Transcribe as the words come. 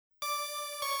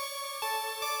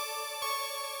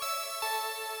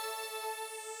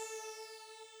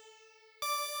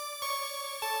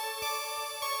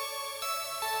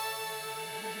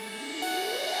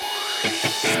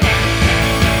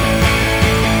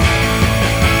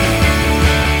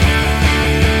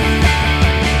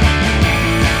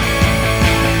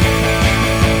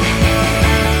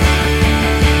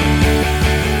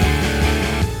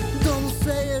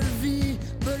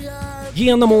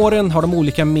Genom åren har de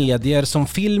olika medier som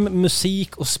film,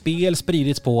 musik och spel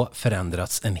spridits på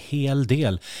förändrats en hel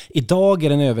del. Idag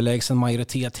är en överlägsen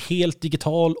majoritet helt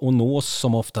digital och nås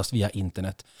som oftast via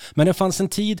internet. Men det fanns en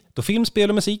tid då film, spel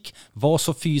och musik var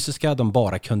så fysiska de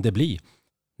bara kunde bli.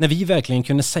 När vi verkligen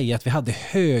kunde säga att vi hade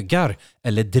högar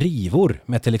eller drivor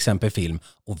med till exempel film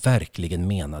och verkligen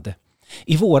menade.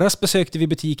 I våras besökte vi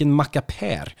butiken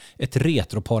Macapär, ett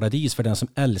retroparadis för den som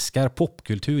älskar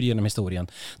popkultur genom historien.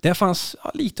 Där fanns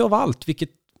lite av allt, vilket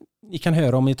ni kan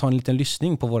höra om ni tar en liten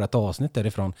lyssning på vårt avsnitt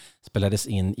därifrån. Spelades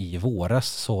in i våras,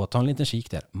 så ta en liten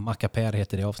kik där. Macapär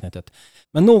heter det avsnittet.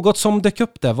 Men något som dök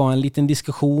upp där var en liten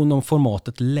diskussion om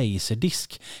formatet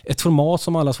laserdisk. Ett format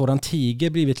som allas våran tiger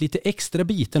blivit lite extra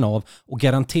biten av och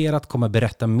garanterat kommer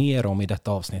berätta mer om i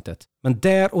detta avsnittet. Men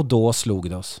där och då slog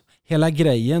det oss. Hela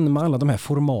grejen med alla de här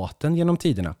formaten genom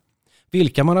tiderna.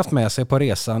 Vilka man haft med sig på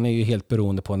resan är ju helt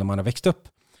beroende på när man har växt upp.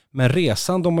 Men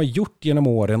resan de har gjort genom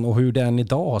åren och hur den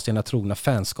idag har sina trogna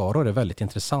fanskaror är väldigt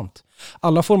intressant.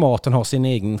 Alla formaten har sin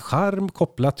egen charm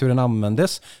kopplat till hur den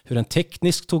användes, hur den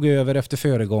tekniskt tog över efter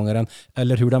föregångaren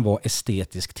eller hur den var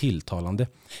estetiskt tilltalande.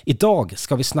 Idag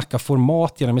ska vi snacka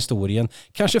format genom historien,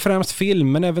 kanske främst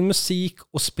film men även musik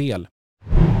och spel.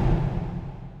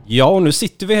 Ja, och nu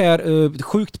sitter vi här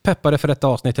sjukt peppade för detta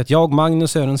avsnittet. Jag,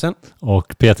 Magnus Sörensen.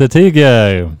 Och Peter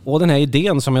Tiger. Och den här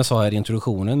idén som jag sa här i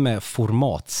introduktionen med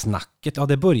formatsnacket. Ja,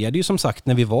 det började ju som sagt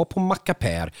när vi var på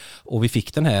Macapär och vi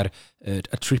fick den här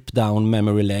A Trip Down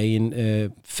Memory Lane.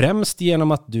 Främst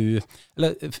genom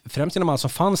allt som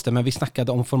fanns där, men vi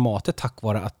snackade om formatet tack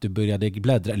vare att du började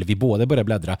bläddra, eller vi båda började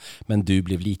bläddra, men du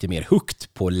blev lite mer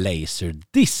hooked på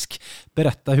laserdisk.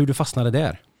 Berätta hur du fastnade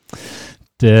där.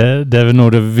 Det är väl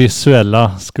nog det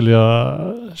visuella skulle jag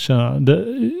känna.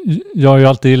 Jag har ju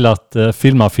alltid gillat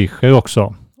filmaffischer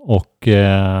också.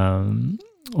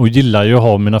 Och gillar ju att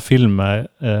ha mina filmer,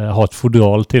 ha ett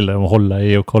fodral till det och hålla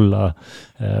i och kolla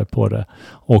på det.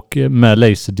 Och med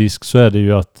laserdisk så är det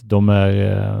ju att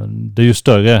det är ju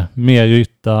större, mer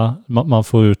yta, man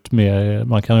får ut mer,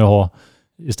 man kan ju ha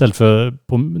istället för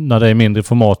när det är mindre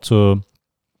format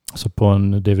så på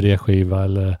en DVD-skiva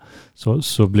eller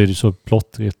så blir det så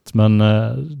plottrigt. Men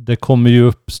det kommer ju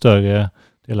upp större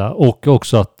delar. Och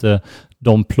också att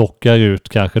de plockar ut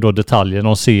kanske då detaljer,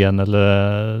 någon scen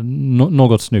eller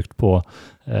något snyggt på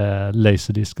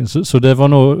laserdisken. Så det var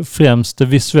nog främst det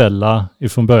visuella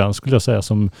ifrån början skulle jag säga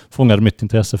som fångade mitt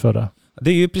intresse för det.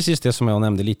 Det är ju precis det som jag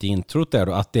nämnde lite i introt där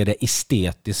då, att det är det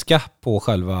estetiska på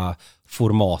själva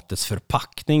formatets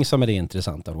förpackning som är det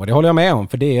intressanta. Och det håller jag med om,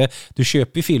 för du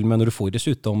köper filmen och du får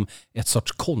dessutom ett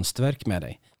sorts konstverk med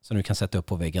dig som du kan sätta upp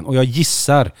på väggen. Och jag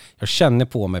känner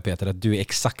på mig Peter att du är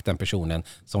exakt den personen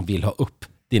som vill ha upp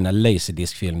dina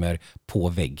laserdiskfilmer på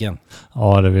väggen.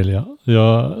 Ja, det vill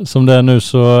jag. Som det är nu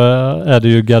så är det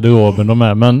ju garderoben de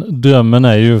är, men drömmen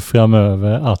är ju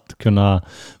framöver att kunna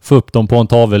få upp dem på en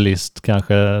tavellist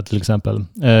kanske till exempel.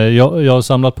 Jag har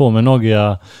samlat på mig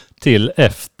några till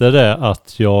efter det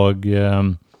att jag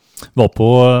var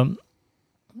på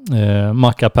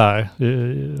Macapär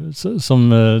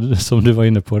som du var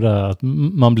inne på där, att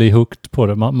man blir hooked på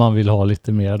det, man vill ha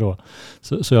lite mer då.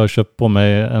 Så jag har köpt på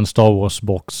mig en Star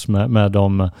Wars-box med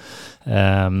de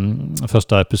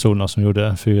första episoderna som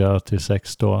gjorde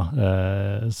 4-6 då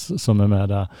som är med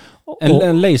där.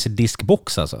 En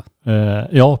laserdiskbox alltså?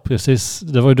 Ja, precis.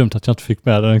 Det var ju dumt att jag inte fick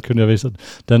med den, kunde jag visa.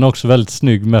 Den är också väldigt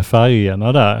snygg med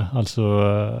färgerna där. Alltså,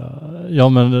 ja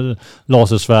men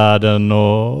lasersvärden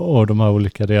och de här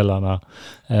olika delarna.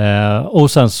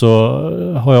 Och sen så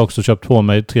har jag också köpt på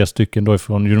mig 3 stycken då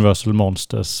från Universal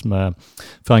Monsters med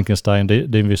Frankenstein,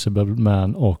 The Invisible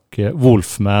Man och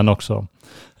Wolfman också.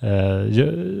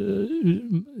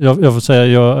 Jag får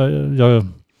säga,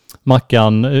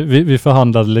 Mackan, vi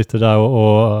förhandlade lite där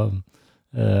och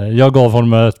jag gav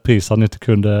honom ett pris han inte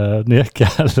kunde neka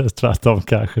eller tvärtom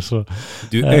kanske. Så,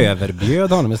 du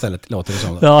överbjöd honom istället, låter det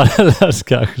som. Ja, det är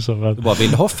kanske så. Men, du bara,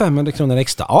 vill du ha 500 kronor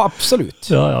extra? Ja, absolut.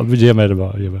 Ja, ge mig det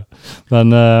bara. Ge mig.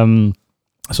 Men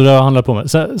så det har jag handlat på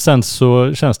med. Sen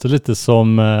så känns det lite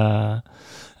som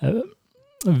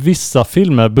vissa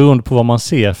filmer, beroende på vad man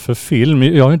ser för film.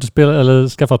 Jag har inte spelat eller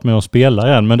skaffat mig att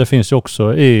spela än, men det finns ju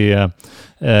också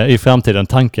i framtiden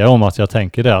tankar om att jag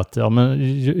tänker det att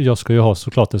jag ska ju ha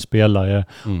såklart en spelare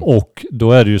och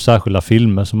då är det ju särskilda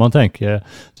filmer som man tänker.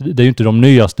 Det är ju inte de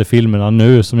nyaste filmerna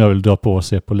nu som jag vill dra på och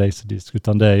se på Laserdisc,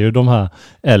 utan det är ju de här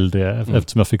äldre,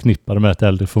 eftersom jag förknippar det med ett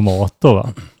äldre format då, va?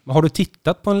 Har du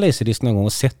tittat på en Laserdisc någon gång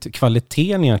och sett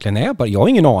kvaliteten egentligen är? Jag har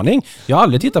ingen aning. Jag har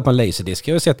aldrig tittat på en Laserdisc.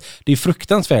 Jag har sett, det är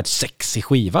fruktansvärt sexig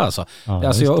skiva alltså. Ja,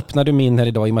 alltså jag öppnade min här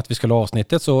idag i och med att vi skulle ha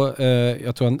avsnittet, så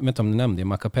jag tror, jag vet inte om du nämnde i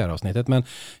Macapär-avsnittet, men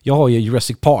jag har ju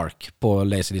Jurassic Park på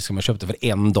Laserdisc som jag köpte för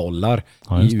 $1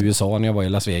 i USA när jag var i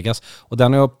Las Vegas. Och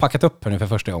den har jag packat upp här nu för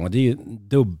första gången. Det är ju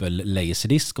dubbel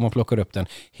Laserdisc om man plockar upp den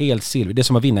helt silver. Det är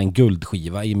som att vinna en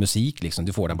guldskiva i musik liksom.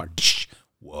 Du får den bara,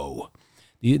 wow.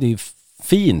 Det är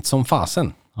fint som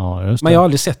fasen. Ja, just det. Men jag har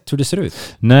aldrig sett hur det ser ut.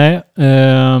 Nej,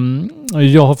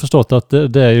 jag har förstått att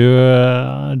det är ju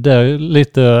det är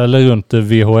lite eller runt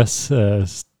VHS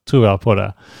tror jag på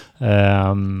det.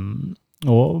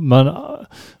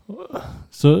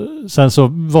 Sen så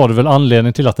var det väl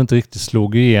anledning till att det inte riktigt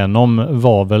slog igenom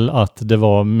var väl att det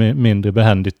var mindre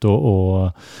behändigt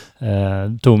och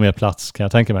tog mer plats, kan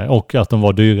jag tänka mig. Och att de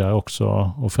var dyrare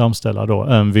också att framställa då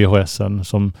än VHSen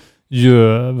som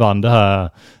ju vann det här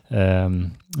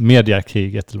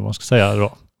mediakriget, eller vad man ska säga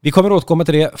då. Vi kommer återkomma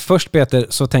till det. Först, Peter,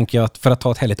 så tänker jag att för att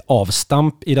ta ett härligt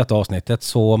avstamp i detta avsnittet,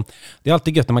 så det är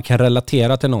alltid gött när man kan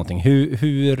relatera till någonting.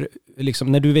 Hur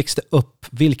liksom, när du växte upp,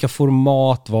 vilka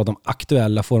format var de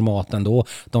aktuella formaten då?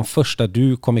 De första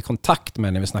du kom i kontakt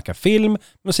med när vi snackar film,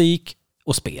 musik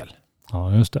och spel.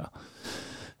 Ja, just det.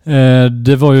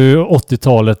 Det var ju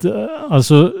 80-talet.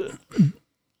 Alltså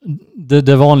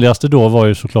det vanligaste då var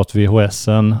ju såklart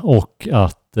VHSen och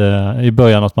att i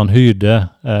början att man hyrde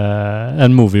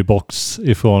en moviebox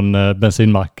ifrån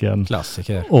bensinmacken.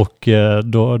 Klassiker. Och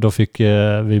då fick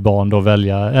vi barn då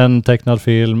välja en tecknad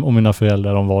film och mina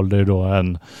föräldrar de valde ju då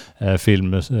en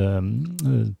film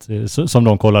som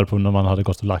de kollade på när man hade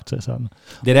gått och lagt sig sen.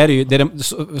 Det där är ju,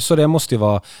 så det måste ju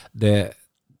vara det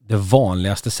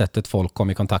vanligaste sättet folk kom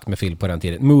i kontakt med film på den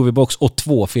tiden. Moviebox och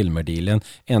 2 filmer-dealen.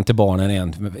 En till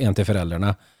barnen, en till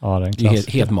föräldrarna. Ja, det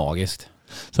är helt magiskt.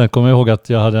 Sen kommer jag ihåg att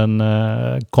jag hade en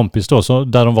kompis då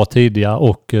där de var tidiga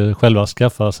och själva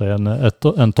skaffade sig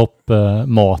en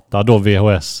toppmatad då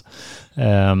VHS.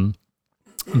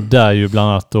 Där ju bland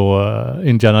annat då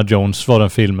Indiana Jones var den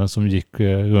filmen som gick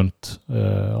runt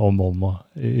om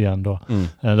igen då.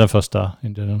 Den första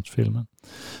Indiana Jones-filmen.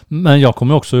 Men jag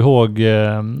kommer också ihåg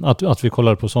att vi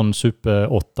kollade på sån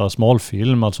Super 8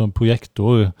 smalfilm, alltså en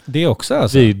projektor. Det också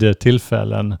alltså? Vid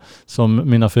tillfällen som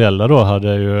mina föräldrar då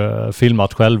hade ju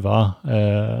filmat själva.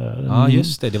 Ja,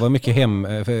 just det. Det var mycket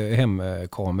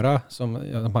hemkamera som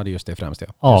de hade just det främst.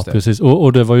 Ja, precis.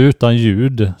 Och det var ju utan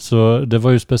ljud. Så det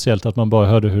var ju speciellt att man bara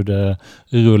hörde hur det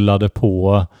rullade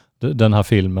på den här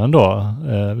filmen då.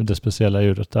 Det speciella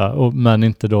ljudet där. Men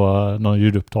inte då någon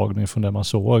ljudupptagning från det man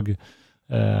såg.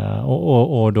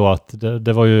 Och då att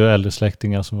det var ju äldre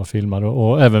släktingar som var filmade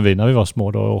och även vi när vi var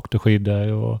små då åkte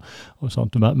skidor och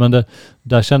sånt. Men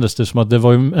där kändes det som att det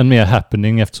var ju en mer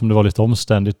happening eftersom det var lite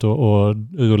omständigt och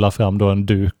rulla fram då en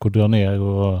duk och dra ner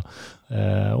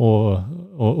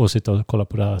och sitta och kolla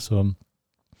på det här. Så,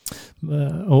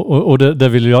 och det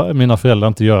ville mina föräldrar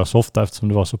inte göra så ofta eftersom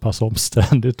det var så pass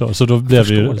omständigt då. Så då blev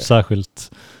det ju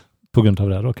särskilt på grund av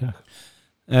det då kanske.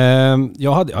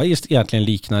 Jag hade just egentligen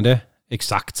liknande.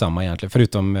 Exakt samma egentligen,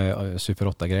 förutom Super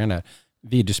 8-grejen där.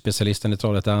 Videospecialisten i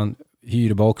Trollhättan,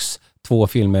 hyrbox, 2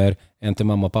 filmer, en till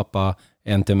mamma och pappa,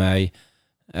 en till mig.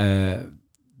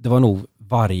 Det var nog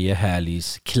varje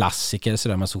helgs klassiker så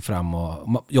där man såg fram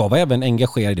och jag var även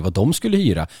engagerad i vad de skulle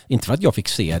hyra. Inte för att jag fick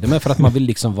se det, men för att man vill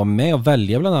liksom vara med och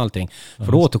välja bland allting.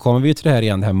 För då återkommer vi till det här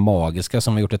igen, det här magiska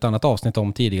som vi gjort ett annat avsnitt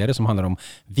om tidigare som handlar om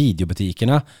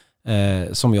videobutikerna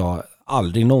som jag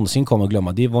aldrig någonsin kommer att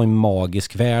glömma. Det var en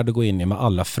magisk värld att gå in i med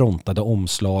alla frontade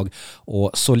omslag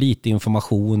och så lite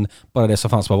information, bara det som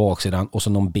fanns på baksidan och så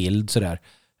någon bild sådär.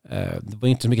 Det var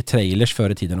inte så mycket trailers förr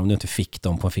i tiden om du inte fick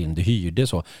dem på en film du hyrde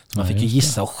så man fick ju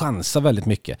gissa och chansa väldigt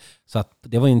mycket. Så att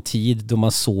det var en tid då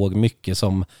man såg mycket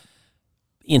som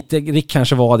inte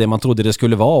kanske var det man trodde det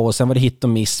skulle vara och sen var det hit och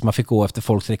miss, man fick gå efter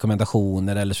folks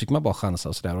rekommendationer eller så fick man bara chansa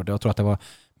och sådär och jag tror att det var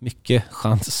mycket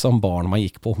chans som barn man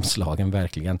gick på omslagen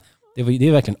verkligen. Det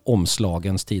är verkligen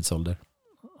omslagens tidsålder.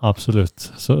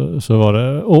 Absolut, så var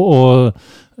det. Och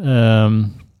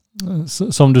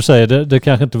som du säger, det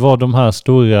kanske inte var de här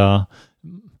stora...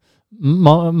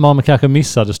 Man kanske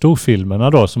missade storfilmerna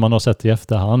då som man har sett i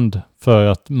efterhand för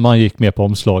att man gick med på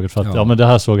omslaget för att men det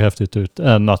här såg häftigt ut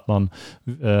än att man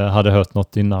hade hört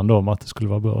något innan då om att det skulle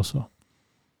vara bra så.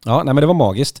 Ja, nej, men det var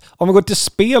magiskt. Om vi går till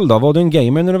spel då, var du en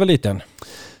gamer när du var liten?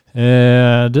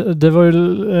 Det var ju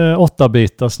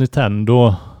 8-bitars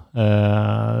Nintendo.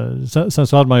 Sen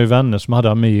så hade man ju vänner som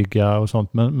hade Amiga och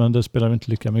sånt, men det spelade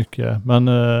inte lika mycket. Men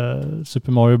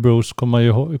Super Mario Bros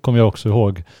kommer jag också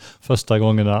ihåg första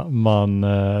gångerna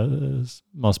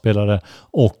man spelade.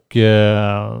 Och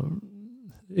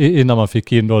innan man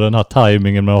fick in då den här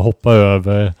timingen med att hoppa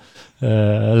över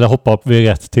eller hoppa upp vid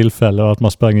rätt tillfälle och att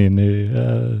man sprang in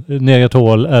ner i ett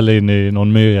hål eller in i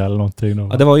någon myra eller någonting.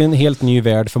 Ja, det var ju en helt ny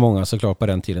värld för många såklart på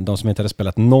den tiden. De som inte hade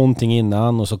spelat någonting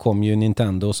innan, och så kom ju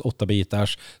Nintendos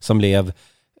 8-bitars som blev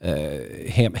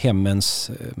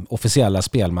hemmens officiella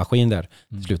spelmaskin där.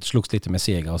 Till slut slogs lite med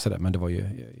Sega och sådär, men det var ju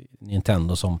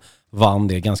Nintendo som vann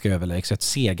det ganska överlägset.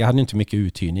 Sega hade inte mycket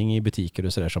uthyrning i butiker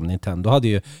och sådär som Nintendo hade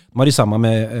ju. De hade ju samma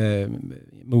med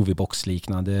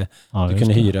Moviebox-liknande. Ja, du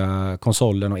kunde hyra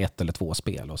konsolen och 1 eller 2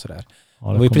 spel och sådär.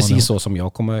 Ja, det var ju precis så som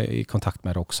jag kom i kontakt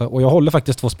med det också. Och jag håller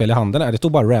faktiskt 2 spel i handen här. Det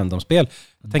stod bara random-spel.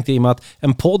 Jag tänkte i och med att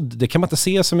en podd, det kan man inte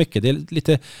se så mycket. Det är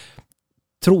lite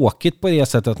tråkigt på det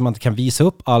sättet att man inte kan visa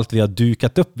upp allt vi har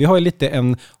dukat upp. Vi har ju lite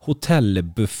en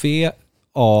hotellbuffé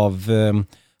av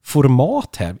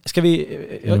format här. Ska vi,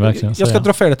 jag ska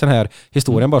dra färdigt den här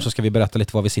historien bara, så ska vi berätta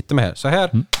lite vad vi sitter med här. Så här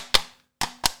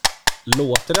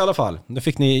låter det i alla fall. Nu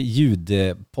fick ni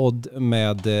ljudpodd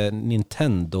med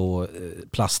Nintendo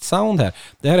plastsound här.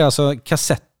 Det här är alltså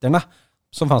kassetterna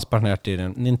som fanns på den här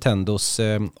tiden. Nintendos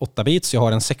 8-bits. Jag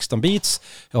har en 16-bits.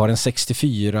 Jag har en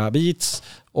 64-bits.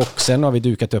 Och sen har vi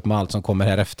dukat upp med allt som kommer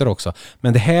här efter också.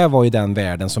 Men det här var ju den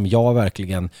världen som jag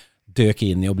verkligen dök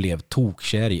in i och blev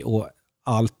tokkär i. Och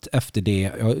allt efter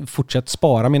det, jag fortsätter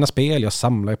spara mina spel. Jag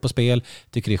samlar på spel.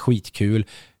 Tycker det är skitkul.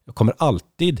 Jag kommer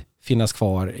alltid finnas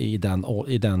kvar i den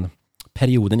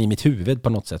perioden i mitt huvud på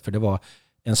något sätt. För det var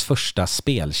ens första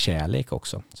spelkärlek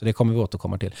också. Så det kommer vi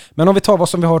återkomma till. Men om vi tar vad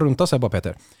som vi har runt oss här bara,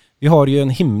 Peter. Vi har ju en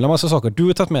himla massa saker. Du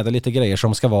har tagit med dig lite grejer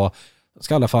som ska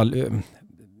i alla fall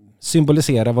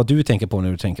symbolisera vad du tänker på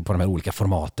när du tänker på de här olika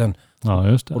formaten. Ja,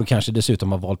 just det. Och du kanske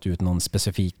dessutom har valt ut någon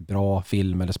specifik bra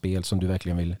film eller spel som du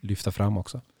verkligen vill lyfta fram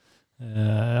också.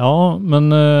 Ja,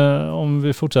 men om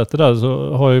vi fortsätter där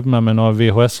så har jag med mig några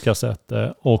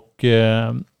VHS-kassetter och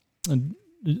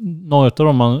några av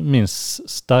dem man minns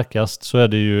starkast så är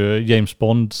det ju James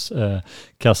Bonds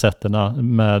kassetterna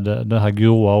med det här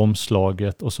gråa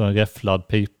omslaget och så en räfflad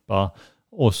pipa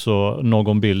och så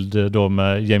någon bild då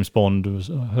med James Bond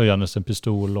höjandes en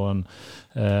pistol och en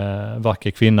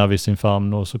vacker kvinna vid sin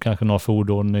famn och så kanske några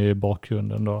fordon i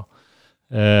bakgrunden då.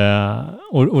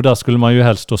 Och där skulle man ju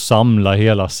helst då samla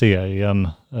hela serien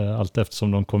allt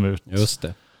eftersom de kom ut. Just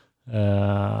det.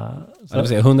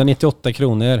 198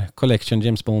 kronor Collection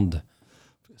James Bond.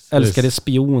 Älskade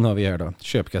spion har vi här då.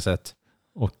 Köpkassett.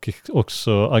 Och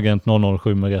också Agent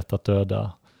 007 med rätt att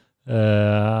döda.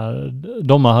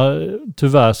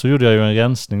 Tyvärr så gjorde jag ju en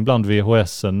rensning bland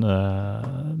VHSen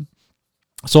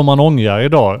som man ångrar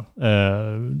idag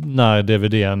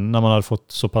när man hade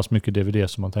fått så pass mycket DVD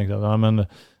som man tänkte att men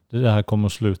det här kommer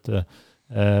att sluta.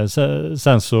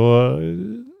 Sen så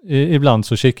ibland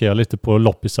så kikar jag lite på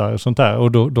loppisar och sånt där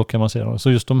och då kan man se dem.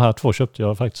 Så just de här 2 köpte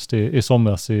jag faktiskt i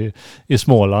somras i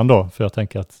Småland då, för jag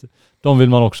tänker att de vill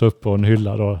man också upp på en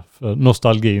hylla då för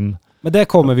nostalgin. Men där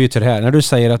kommer vi ju till det här. När du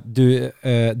säger att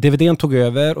DVDn tog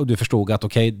över och du förstod att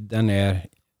okej, den är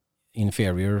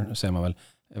inferior, säger man väl.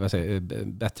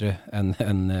 Bättre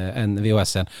än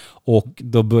VHSen. Och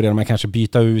då började man kanske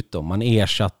byta ut dem. Man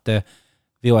ersatte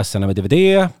VHSen med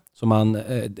DVD så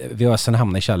VHSen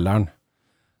hamnade i källaren.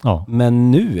 Ja.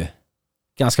 Men nu,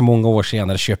 ganska många år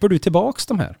senare, köper du tillbaks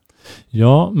de här?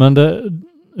 Ja, men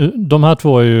de här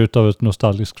 2 är ju utav ett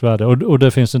nostalgiskt värde och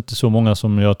det finns inte så många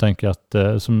som jag tänker att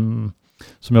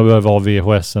som jag behöver ha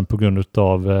VHSen på grund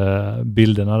av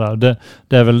bilderna där.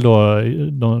 Det är väl då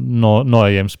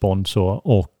några James Bond så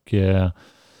och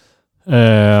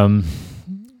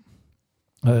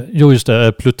just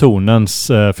det,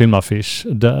 Plutonens filmaffisch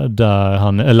där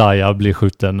han Elijah blir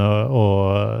skjuten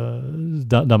och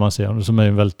där man ser honom som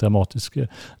är väldigt dramatisk.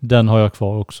 Den har jag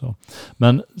kvar också.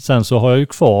 Men sen så har jag ju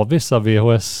kvar vissa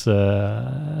VHS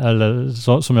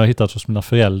som jag har hittat hos mina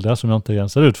föräldrar som jag inte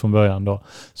rensade ut från början då.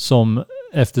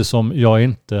 Eftersom jag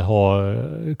inte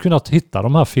har kunnat hitta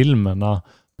de här filmerna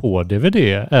på DVD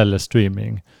eller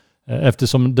streaming.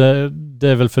 Eftersom det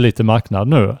är väl för lite marknad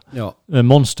nu. Ja.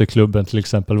 Monsterklubben till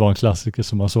exempel var en klassiker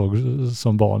som man såg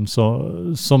som barn.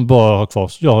 Som bara har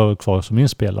kvar, jag har kvar som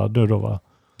inspelad nu då va?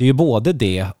 Det är ju både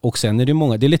det och sen är det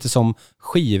många, det är lite som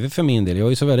skivor för min del. Jag är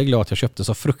ju så väldigt glad att jag köpte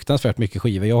så fruktansvärt mycket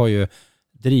skivor. Jag har ju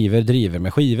driver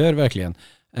med skivor verkligen.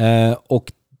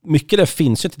 Och mycket där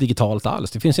finns ju inte digitalt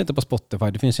alls. Det finns inte på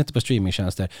Spotify, det finns inte på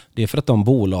streamingtjänster. Det är för att de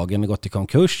bolagen har gått i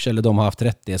konkurs eller de har haft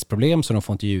rättighetsproblem så de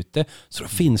får inte ge ut det. Så då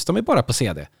finns de ju bara på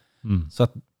CD. Så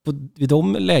att vid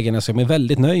de lägena så är man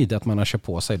väldigt nöjd att man har köpt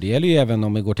på sig. Det gäller ju även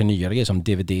om vi går till nya grejer som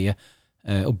DVD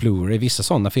och Blu-ray. Vissa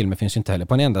sådana filmer finns ju inte heller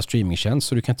på en enda streamingtjänst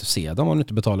så du kan inte se dem om du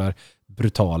inte betalar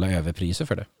brutala överpriser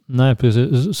för det. Nej,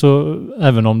 precis. Så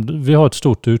även om vi har ett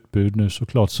stort utbud nu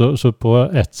såklart så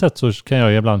på ett sätt så kan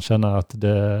jag ibland känna att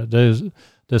det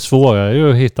är svårare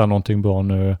ju att hitta någonting bra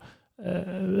nu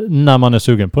när man är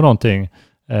sugen på någonting.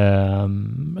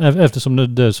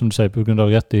 Eftersom det som du säger på grund av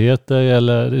rättigheter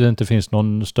eller det inte finns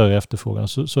någon större efterfrågan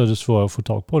så är det svårare att få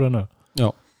tag på det nu.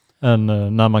 Ja. Än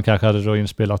när man kanske hade då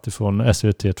inspelat ifrån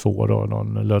SVT2 då,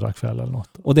 någon lördagkväll eller något.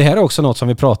 Och det här är också något som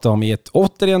vi pratade om i ett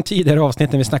återigen tidigare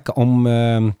avsnitt när vi snackade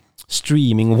om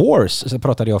streaming wars. Så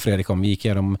pratade jag och Fredrik om, vi gick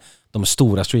igenom de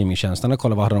stora streamingtjänsterna och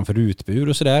kollade vad hade de för utbud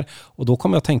och sådär. Och då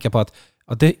kom jag att tänka på att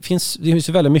det finns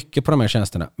väldigt mycket på de här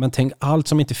tjänsterna. Men tänk allt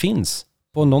som inte finns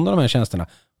på någon av de här tjänsterna.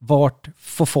 Vart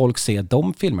får folk se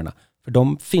de filmerna? För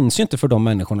de finns ju inte för de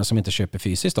människorna som inte köper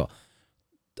fysiskt då.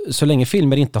 Så länge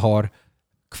filmer inte har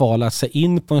kvalat sig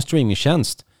in på en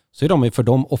streamingtjänst så är de ju för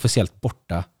dem officiellt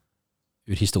borta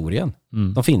ur historien.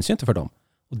 De finns ju inte för dem.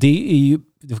 Och det är ju,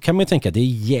 då kan man ju tänka, det är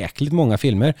jäkligt många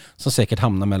filmer som säkert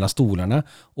hamnar mellan stolarna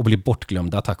och blir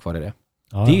bortglömda tack vare det.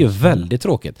 Ja, det är ju väldigt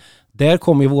tråkigt. Där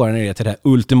kommer ju våran idé till det här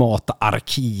ultimata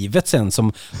arkivet sen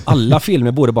som alla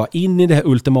filmer borde bara in i det här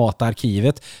ultimata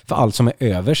arkivet för allt som är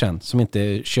över sen som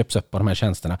inte köps upp av de här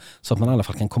tjänsterna så att man i alla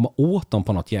fall kan komma åt dem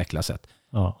på något jäkla sätt.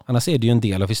 Ja. Annars är det ju en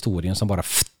del av historien som bara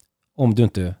om du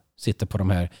inte sitter på de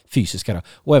här fysiska då.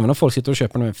 Och även om folk sitter och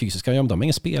köper de här fysiska, ja, de är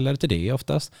ingen spelare till det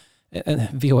oftast.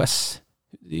 VHS,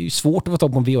 det är ju svårt att få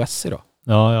tag på en VHS idag.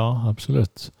 Ja,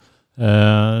 absolut.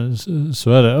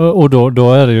 Så är det. Och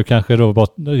då är det ju kanske då bara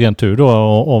rent tur då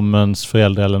om ens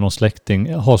förälder eller någon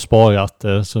släkting har sparat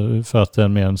det för att det är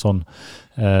mer en sån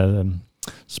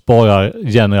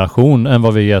sparargeneration än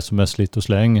vad vi är som är slit och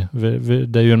släng.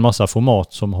 Det är ju en massa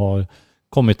format som har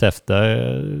kommit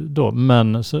efter då,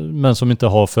 men som inte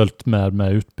har följt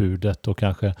med utbudet och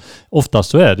kanske oftast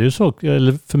så är det ju så,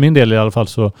 eller för min del i alla fall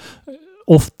så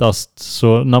oftast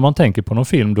så när man tänker på någon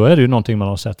film då är det ju någonting man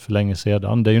har sett för länge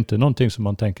sedan. Det är ju inte någonting som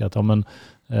man tänker att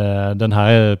den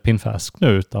här är pinfärsk nu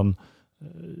utan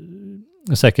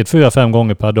säkert 4-5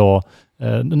 gånger per dag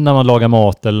när man lagar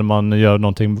mat eller man gör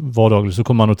någonting vardagligt så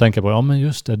kommer man att tänka på men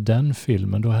just det, den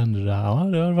filmen, då hände det här. Ja,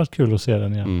 det har varit kul att se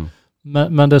den igen.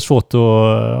 Men det är svårt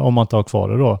om man inte har kvar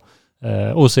det då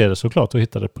och se det såklart och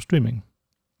hitta det på streaming.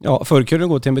 Ja, förr kunde du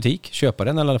gå till en butik, köpa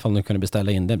den eller i alla fall du kunde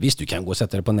beställa in den. Visst, du kan gå och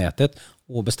sätta det på nätet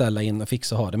och beställa in och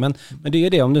fixa och ha det. Men det är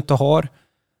det, om du inte har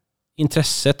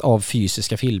intresset av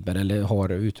fysiska filmer eller har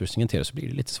utrustningen till det så blir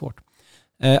det lite svårt.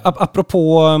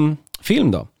 Apropå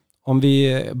film då. Om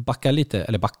vi backar lite,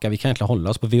 eller vi kan egentligen hålla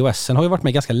oss på VHSen har ju varit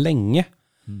med ganska länge.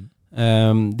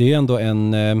 Det är ju ändå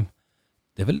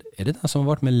är det den som har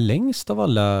varit med längst av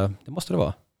alla? Det måste det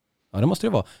vara. Ja, det måste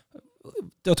det vara.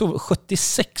 Jag tror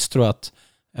 76 tror jag att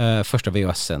första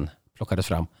VHSen plockades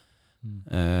fram.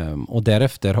 Och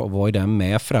därefter var ju den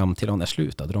med fram till när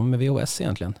slutade de med VHS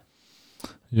egentligen?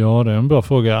 Ja, det är en bra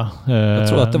fråga. Jag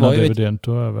tror att det var DVD:n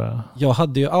tog över. Jag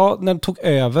hade ju, när den tog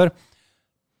över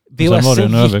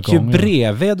VHSen gick ju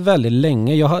bredvid väldigt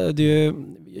länge. Jag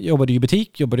jobbade ju i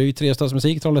butik, jobbade i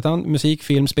Trestadsmusik, Trollhättan, musik,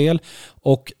 film, spel.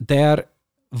 Och där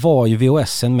var ju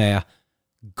VHSen med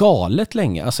galet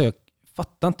länge. Alltså jag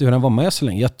fattar inte hur den var med så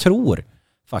länge. Jag tror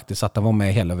faktiskt att den var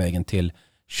med hela vägen till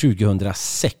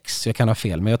 2006. Jag kan ha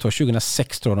fel, men jag tror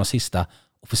 2006 tror jag de sista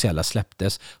officiella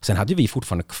släpptes. Sen hade vi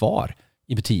fortfarande kvar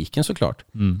i butiken såklart.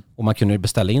 Och man kunde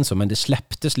beställa in så, men det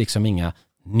släpptes liksom inga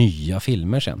nya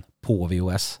filmer sen på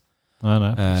VHS.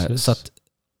 Nej, så att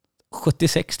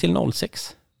 76 till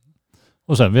 06.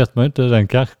 Och sen vet man ju inte, den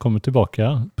kanske kommer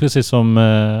tillbaka. Precis som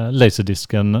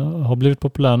laserdisken har blivit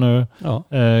populär nu. Ja.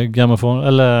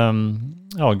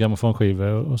 Grammofonskivor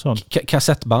och sånt.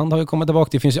 Kassettband har ju kommit tillbaka.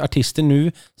 Det finns ju artister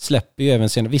nu, släpper ju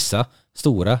även vissa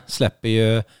stora släpper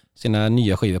ju sina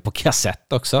nya skivor på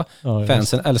kassett också. Ja,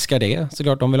 fansen älskar det.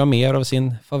 Såklart de vill ha mer av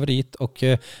sin favorit. Och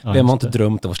vem har inte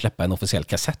drömt av att släppa en officiell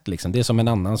kassett? Liksom. Det är som en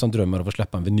annan som drömmer av att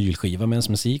släppa en vinylskiva med ens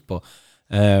musik på.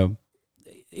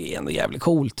 Det är ändå jävligt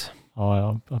coolt.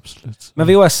 Ja, absolut. Men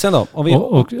VHSen då?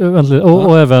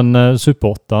 Och även Super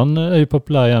 8 är ju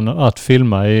populär igen att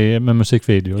filma med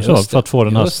musikvideor så, för att få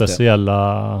den här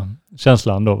speciella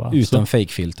känslan då. Va? Utan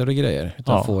fake-filter och grejer.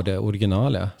 Utan få det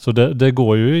originala. Så det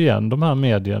går ju igen de här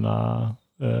medierna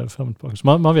fram och tillbaka.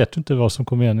 Så man vet ju inte vad som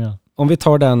kommer igen. om vi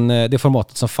tar det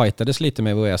formatet som fightades lite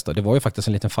med VHS då, det var ju faktiskt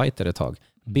en liten fighter ett tag.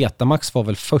 Betamax var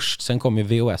väl först, sen kom ju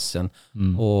VHSen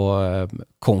och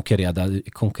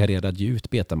konkurrerade ju ut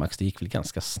Betamax. Det gick väl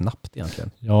ganska snabbt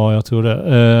egentligen. Ja, jag tror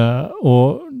det.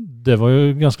 Och det var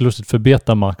ju ganska lustigt för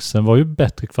Betamaxen var ju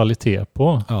bättre kvalitet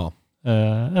på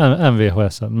än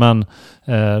VHSen. Men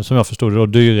som jag förstod det då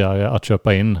dyrare att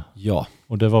köpa in. Ja.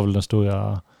 Och det var väl den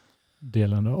stora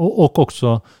delen. Och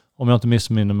också, om jag inte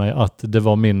missminner mig, att det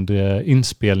var mindre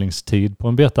inspelningstid på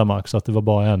en Betamax. Att det var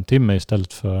bara 1 timme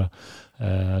istället för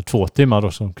 2 timmar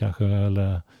då som kanske,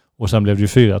 och sen blev det ju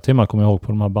 4 timmar, kommer jag ihåg, på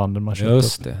de här banden man köpte.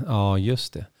 Just det, ja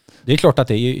just det. Det är klart att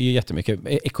det är jättemycket.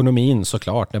 Ekonomin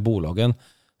såklart, när bolagen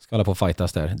ska hålla på och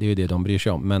fightas där. Det är ju det de bryr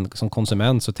sig om. Men som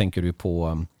konsument så tänker du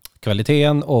på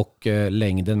kvaliteten och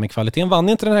längden. Men kvaliteten vann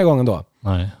inte den här gången då.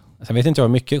 Nej. Sen vet inte jag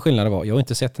hur mycket skillnad det var. Jag har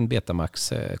inte sett en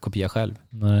Betamax-kopia själv.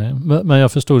 Nej, men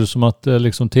jag förstod det som att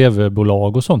liksom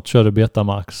tv-bolag och sånt körde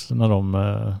Betamax när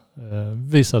de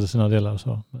visade sina delar.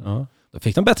 Så. Ja. Då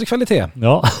fick de bättre kvalitet.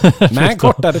 Ja. Men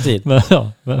kortare tid. Men.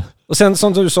 Och sen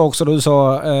som du sa också, du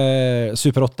sa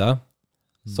Super 8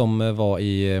 som var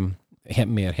i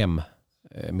mer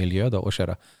hemmiljö då att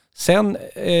köra. Sen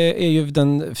är ju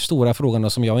den stora frågan då,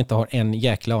 som jag inte har en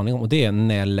jäkla aning om, och det är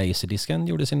när Laserdisken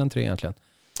gjorde sin entré egentligen.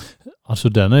 Alltså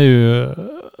den är ju,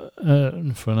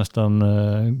 nu får jag nästan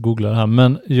googla det här,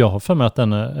 men jag har för mig att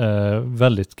den är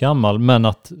väldigt gammal, men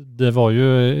att det var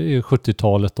ju i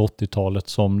 70-talet och 80-talet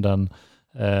som den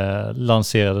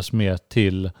lanserades mer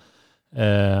till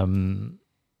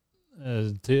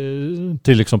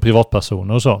liksom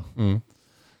privatpersoner och så. Mm.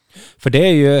 För det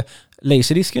är ju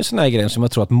Laserdisken en sån här grej som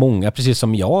jag tror att många, precis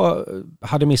som jag,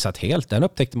 hade missat helt. Den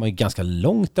upptäckte man ju ganska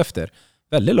långt efter.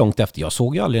 Väldigt långt efter. Jag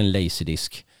såg ju aldrig en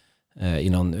Laserdisk i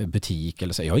någon butik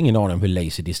eller så. Jag har ingen aning om hur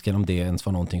Laserdisken, om det ens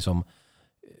var någonting som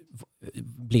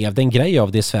blev det en grej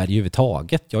av det i Sverige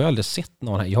överhuvudtaget. Jag har ju aldrig sett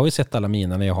någon här. Jag har ju sett alla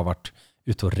mina när jag har varit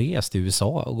ute och rest i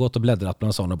USA och gått och bläddrat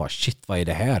bland sådana och bara shit, vad är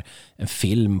det här? En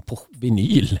film på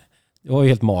vinyl. Det var ju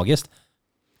helt magiskt.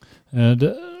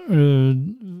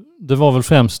 Det var väl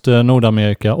främst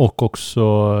Nordamerika och också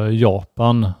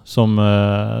Japan som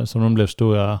de blev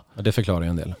stora. Ja, det förklarar ju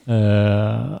en del.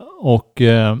 Och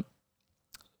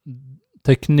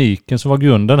tekniken som var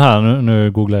grunden här,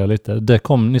 nu googlar jag lite, det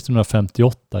kom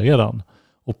 1958 redan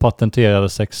och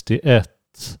patenterades 61.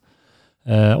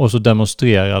 Och så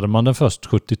demonstrerade man den först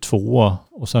 72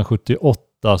 och sen 78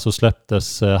 så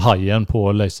släpptes Hajen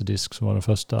på Laserdisk som var den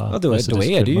första. Ja, då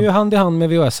är det ju hand i hand med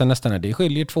VHS nästan. Det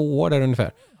skiljer 2 år där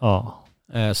ungefär. Ja.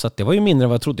 Så att det var ju mindre än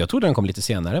vad jag trodde. Jag trodde den kom lite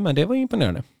senare, men det var ju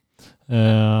imponerande.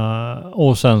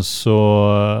 Och sen så,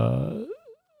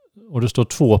 och det står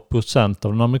 2%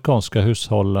 av de amerikanska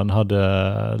hushållen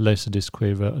hade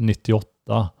Laserdisk-skivor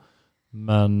 98,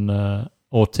 men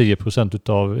och 10%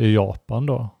 utav i Japan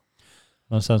då.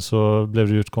 Men sen så blev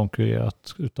det ju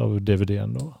utkonkurrerat utav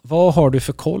DVDn då. Vad har du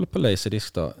för koll på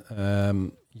Laserdisk då?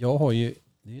 Jag har ju,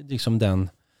 det är liksom den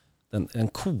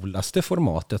coolaste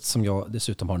formatet som jag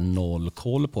dessutom har 0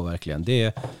 koll på verkligen.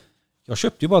 Jag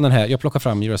köpte ju bara den här, jag plockade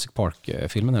fram Jurassic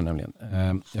Park-filmen här nämligen.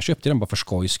 Jag köpte den bara för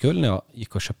skojs skull när jag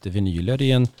gick och köpte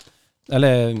vinyler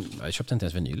jag köpte inte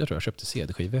ens vinyler tror jag köpte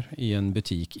CD-skivor i en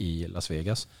butik i Las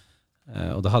Vegas.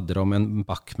 Och då hade de en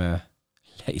back med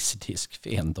Laserdisk för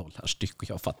 $1 styck och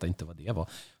jag fattade inte vad det var.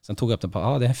 Sen tog jag upp den på, det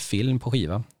här är film på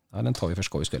skiva. Ja, den tar vi för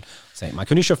skojs skull. Man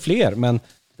kunde ju köpa fler, men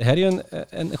det här är ju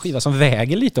en skiva som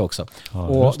väger lite också. Ja,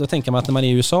 och då tänker man att när man är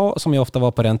i USA, som jag ofta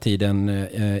var på den tiden,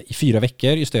 i 4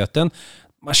 veckor i stöten,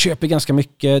 man köper ganska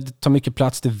mycket, det tar mycket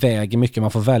plats, det väger mycket,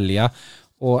 man får välja.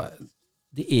 Och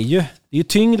det är ju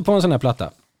tyngd på en sån här platta.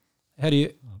 Det här är ju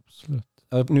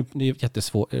nu det är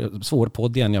jättesvår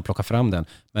podd igen när jag plockar fram den.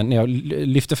 Men när jag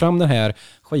lyfter fram den här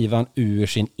skivan ur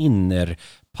sin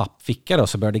innerpappficka då,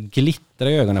 så börjar det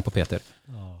glittra i ögonen på Peter.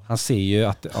 Han ser ju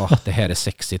att det här är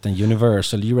sexigt. En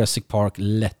Universal Jurassic Park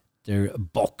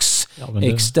Letterbox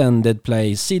Extended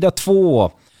Play, sida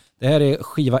 2. Det här är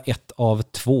skiva 1 av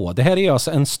 2. Det här är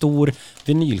alltså en stor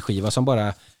vinylskiva som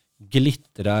bara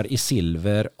glittrar i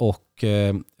silver och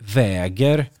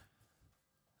väger,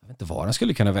 jag vet inte vad den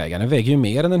skulle kunna väga. Den väger ju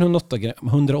mer än en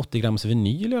 180 grams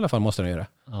vinyl i alla fall måste den göra.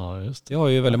 Ja, just det. Det har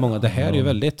ju väldigt många. Det här är ju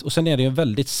väldigt, och sen är det ju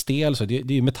väldigt stel så det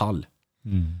är ju metall.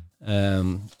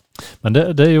 Men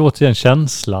det är ju återigen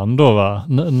känslan då va?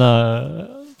 När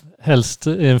helst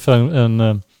inför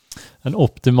en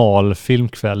optimal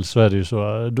filmkväll så är det ju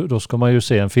så, då ska man ju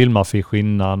se en filmaffisch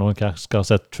innan och kanske ska ha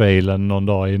sett trailern någon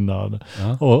dag innan.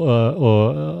 Ja.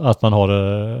 Och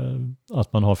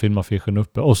att man har filmaffischen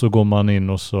uppe och så går man in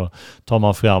och så tar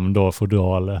man fram då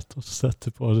fodralet och så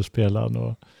sätter på och spelar.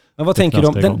 Men vad tänker du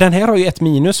om? Den här har ju ett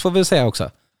minus får vi säga också.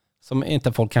 som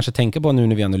inte folk kanske tänker på nu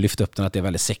när vi har lyft upp den, att det är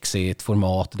väldigt sexigt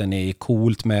format, den är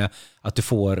coolt med att du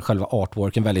får själva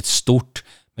artworken väldigt stort.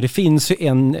 Men det finns ju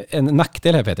en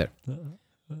nackdel här, Peter.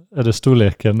 Är det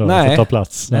storleken då? Nej, att ta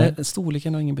plats? Nej,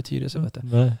 storleken har ingen betydelse. Vet du.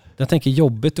 Nej. Jag tänker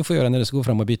jobbet du får göra när du ska gå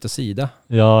fram och byta sida.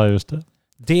 Ja, just det.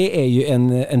 Det är ju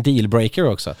en dealbreaker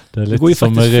också. Det är lite det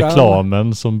som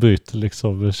reklamen som byter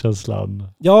liksom känslan.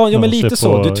 Ja men lite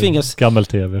så. Du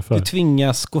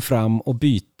tvingas gå fram och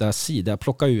byta sida,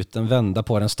 plocka ut den, vända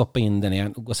på den, stoppa in den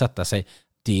igen och gå och sätta sig.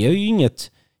 Det är ju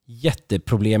inget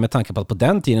jätteproblem med tanke på att på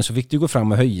den tiden så fick du gå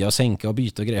fram och höja och sänka och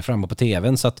byta och grejer framme på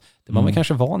tvn, så att det var man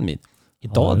kanske van vid.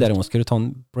 Idag däremot ska du ta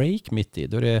en break mitt i.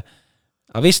 Då är det,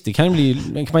 ja visst, det kan bli,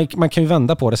 man kan ju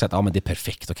vända på det så att men det är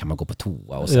perfekt, då kan man gå på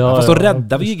toa och så. Fast då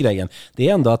räddar vi ju grejen. Det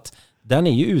är ändå att den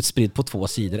är ju utspridd på 2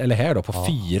 sidor, eller här då på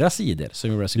 4 sidor.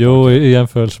 Jo, i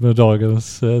jämförelse med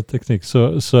dagens teknik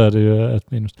så är det ju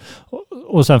ett minus.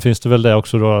 Och sen finns det väl det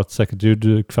också då att säkert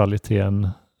ljudkvaliteten,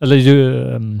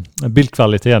 eller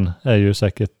bildkvaliteten är ju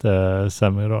säkert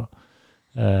sämre då.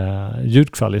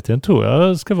 Ljudkvaliteten tror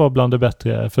jag ska vara bland det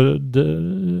bättre, för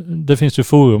det finns ju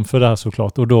forum för det här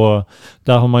såklart, och då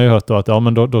där har man ju hört då att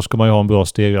men då ska man ju ha en bra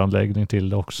stereoanläggning till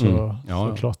det också,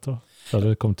 såklart då, så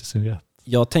det kommer till sin rätt.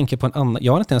 Jag tänker på en annan,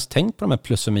 jag har inte ens tänkt på de här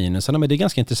plus och minusarna, men det är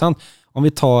ganska intressant. Om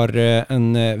vi tar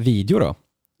en video då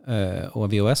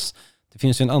och VHS, det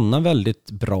finns ju en annan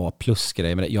väldigt bra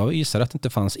plusgrej med det. Jag gissar att det inte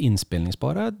fanns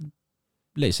inspelningsbara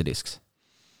laserdiscs.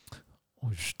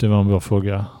 Oj, det var en bra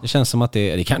fråga. Det känns som att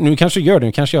nu kanske gör det,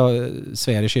 nu kanske jag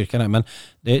svär i kyrkan här, men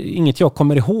det är inget jag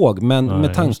kommer ihåg, men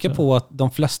med tanke på att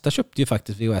de flesta köpte ju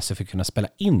faktiskt VHS för att kunna spela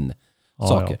in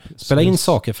saker. Spela in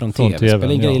saker från tv,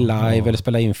 spela in grejer live eller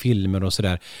spela in filmer och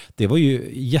sådär. Det var ju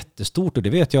jättestort, och det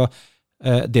vet jag,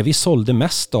 det vi sålde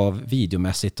mest av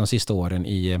videomässigt de sista åren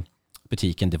i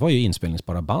butiken, det var ju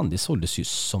inspelningsbara band. Det såldes ju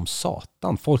som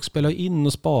satan. Folk spelade in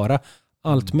och spara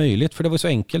allt möjligt, för det var så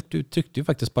enkelt. Du tryckte ju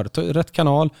faktiskt bara ta rätt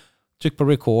kanal, tryck på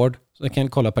record, så jag kan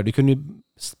kolla på det. Du kunde ju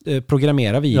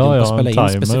programmera videon och spela in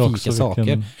specifika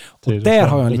saker. Och där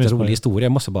har jag en lite rolig historia,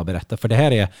 jag måste bara berätta, för det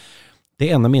är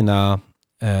en av mina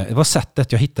det var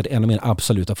sättet jag hittade en av mina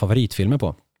absoluta favoritfilmer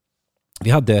på. Vi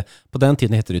hade, på den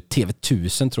tiden hette det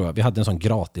TV1000 tror jag. Vi hade en sån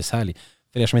gratishelg.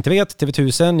 För er som inte vet,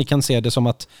 TV1000, ni kan se det som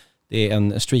att det är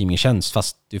en streamingtjänst,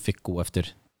 fast du fick gå efter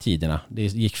tiderna. Det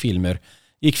gick filmer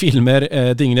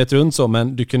dygnet runt så,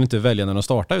 men du kunde inte välja när de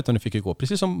startade, utan du fick ju gå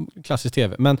precis som klassisk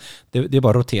tv. Men det är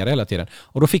bara rotera hela tiden.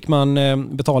 Och då fick man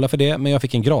betala för det, men jag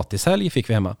fick en gratishelg fick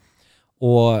vi hemma.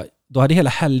 Och då hade hela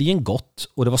helgen gått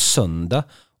och det var söndag.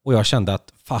 Och jag kände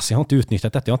att jag har inte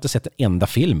utnyttjat detta. Jag har inte sett en enda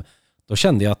film. Då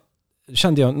kände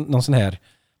jag någon sån här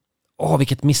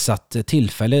vilket missat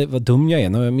tillfälle. Vad dum jag är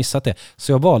när jag missat det.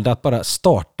 Så jag valde att bara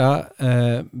starta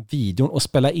videon och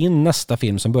spela in nästa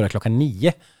film som börjar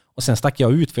 9:00. Och sen stack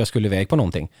jag ut för jag skulle iväg på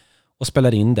någonting. Och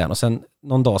spelade in den. Och sen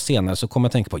någon dag senare så kom jag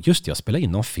att tänka på, just det, jag spelade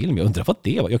in någon film. Jag undrar vad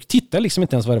det var. Jag tittade liksom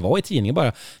inte ens vad det var i tidningen.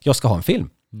 Bara, jag ska ha en film.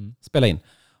 Spela in.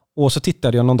 Och så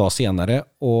tittade jag någon dag senare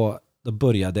och då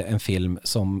började en film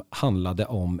som handlade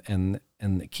om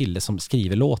en kille som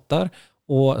skriver låtar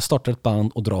och startar ett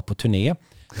band och drar på turné.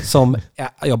 Som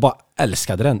jag bara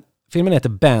älskade den. Filmen heter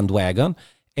Bandwagon.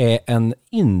 Är en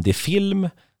indiefilm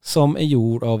som är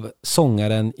gjord av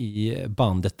sångaren i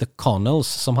bandet The Connells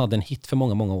som hade en hit för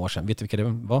många, många år sedan. Vet du vilka det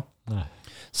var? Nej.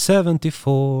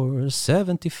 74,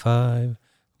 75.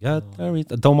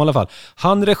 De i alla fall.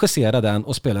 Han regisserade den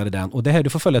och spelade den. Och det här, du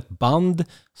får följa ett band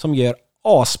som gör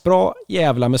asbra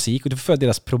jävla musik, och du får följa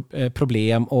deras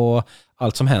problem och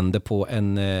allt som händer på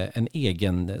en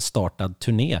egen startad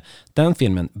turné. Den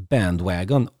filmen,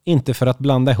 Bandwagon, inte för att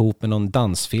blanda ihop med någon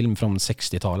dansfilm från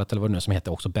 60-talet eller vad det nu som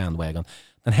heter också Bandwagon.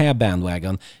 Den här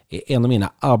Bandwagon är en av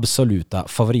mina absoluta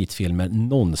favoritfilmer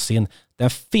någonsin. Den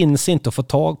finns inte att få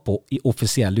tag på i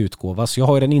officiell utgåva, så jag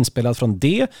har den inspelad från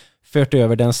det, fört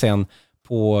över den sen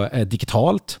på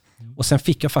digitalt. Och sen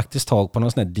fick jag faktiskt tag på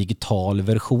någon sån här digital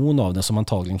version av den som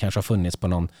antagligen kanske har funnits på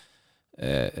någon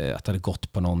att det hade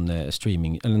gått på någon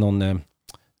streaming eller någon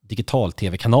digital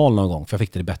tv-kanal någon gång, för jag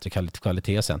fick det i bättre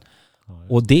kvalitet sen.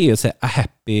 Och det är ju så här a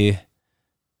happy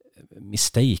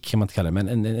mistake kan man inte kalla det,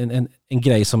 men en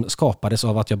grej som skapades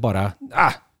av att jag bara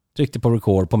tryckte på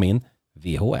record på min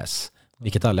VHS,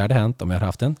 vilket aldrig hade hänt om jag hade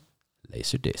haft en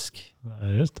laserdisk. Ja,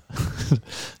 just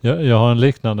det. Jag har en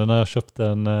liknande när jag köpte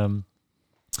en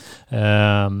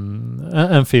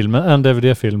film, en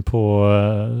DVD-film på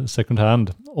second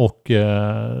hand och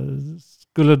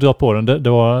skulle dra på den. Det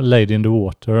var Lady in the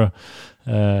Water,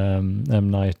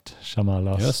 M. Night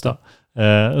Shyamalan.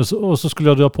 Och så skulle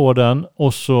jag dra på den,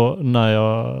 och så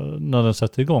när den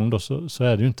sätter igång då, så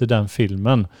är det ju inte den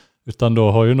filmen, Utan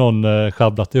då har ju någon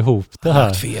schabblat ihop det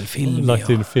här. Lagt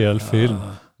in fel film.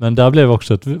 Men där blev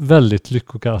också ett väldigt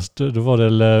lyckokast. Då var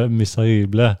det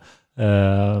Miserable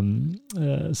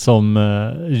som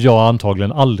jag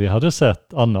antagligen aldrig hade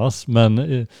sett annars.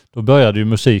 Men då började ju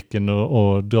musiken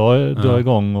och dra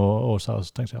igång och så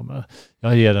tänkte jag, men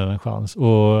jag ger den en chans.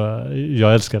 Och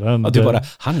jag älskar den. Ja,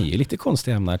 han är ju lite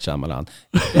konstig, M. Night Shyamalan.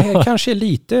 Det här kanske är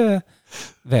lite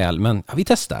väl, men vi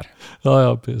testar.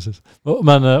 Ja, precis.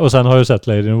 Och sen har jag sett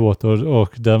Lady in the Water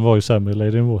och den var ju sämre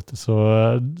Lady in the Water. Så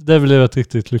det blev ett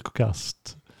riktigt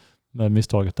lyckokast med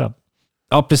misstaget där.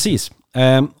 Ja, precis.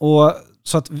 Och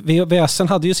så att VHSen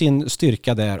hade ju sin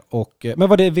styrka där. Men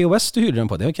var det VHS du hyrde den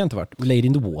på? Det kan inte varit Lady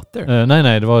in the Water.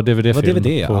 Nej, det var DVD-film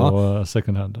DVD, på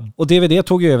second hand. Och DVD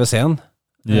tog ju över sen.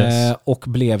 Yes. Och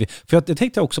blev... För jag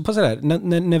tänkte också på sådär,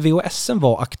 när VHSen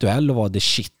var aktuell och var the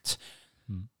shit.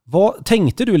 Vad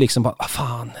tänkte du liksom på?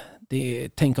 Fan,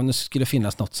 tänk om det skulle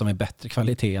finnas något som är bättre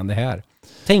kvalitet än det här.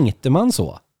 Tänkte man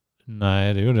så?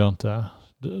 Nej, det gjorde jag inte.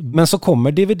 Men så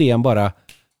kommer DVDn bara,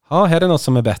 ja, här är något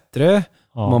som är bättre.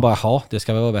 Ja. Och man bara, ja, det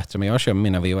ska väl vara bättre. Men jag kör med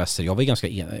mina VHS-er. Jag var ganska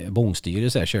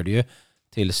bångstyrig så jag körde ju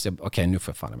tills, okej, nu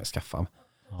får jag fan skaffa.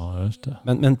 Ja, just det.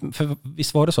 Men för,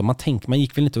 visst var det så? Man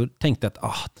gick väl inte och tänkte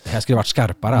att det här skulle varit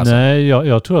skarpare. Alltså. Nej,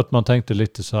 jag tror att man tänkte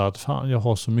lite så här att fan, jag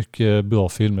har så mycket bra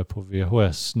filmer på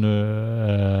VHS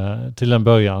nu till en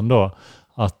början då.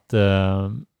 Att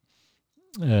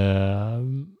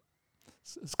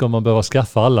ska man behöva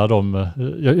skaffa alla dem?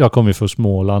 Jag kommer ju från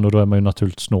Småland och då är man ju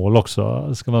naturligt snål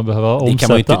också. Ska man behöva omsätta det kan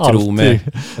man ju inte allting? tro med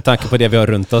tanke på det vi har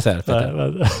runt oss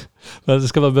här. Men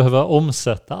ska man behöva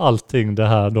omsätta allting det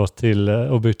här då till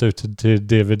och byta ut till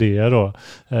DVD då?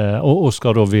 Och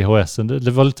ska då VHS,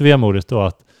 det var lite vemodigt då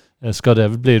att ska det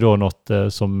bli då något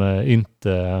som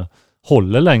inte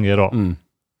håller längre då? Mm.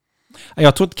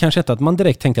 Jag trodde kanske inte att man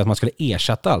direkt tänkte att man skulle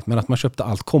ersätta allt, men att man köpte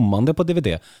allt kommande på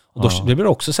DVD. Och då blev det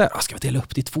också så här, ska vi dela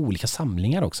upp det i 2 olika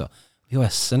samlingar också?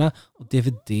 VHS-erna och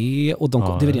DVD, och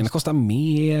DVD-erna kostar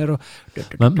mer.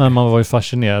 Men man var ju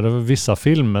fascinerad över vissa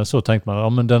filmer, så tänkte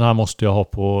man, men den här måste jag ha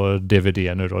på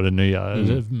DVD nu då, det nya,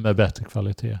 med bättre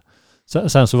kvalitet.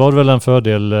 Sen så var det väl en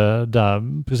fördel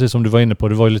där, precis som du var inne på,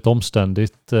 det var ju lite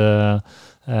omständigt,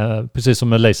 precis som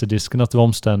med laserdisken, att det var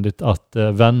omständigt att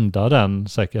vända den,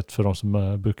 säkert för de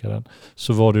som brukar den,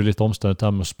 så var det ju lite omständigt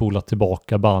där med att spola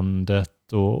tillbaka bandet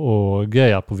och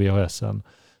grejer på VHSen.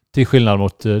 Till skillnad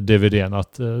mot DVDn,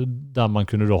 att där man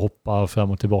kunde då hoppa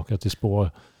fram och tillbaka till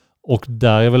spår. Och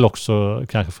där är väl också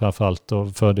kanske framförallt då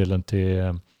fördelen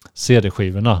till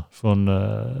CD-skivorna från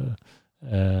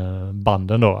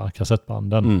banden då,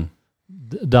 kassettbanden. Mm.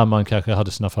 Där man kanske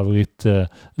hade sina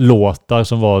favoritlåtar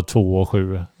som var 2 och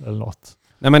 7 eller något.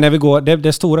 Nej, men när vi går,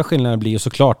 det stora skillnaden blir ju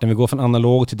såklart när vi går från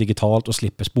analog till digitalt och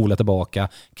slipper spola tillbaka,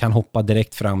 kan hoppa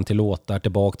direkt fram till låtar,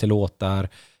 tillbaka till låtar.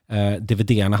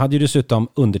 DVD-erna hade ju dessutom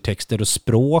undertexter och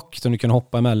språk som du kunde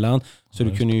hoppa emellan. Så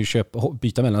du kunde ju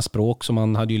byta mellan språk, så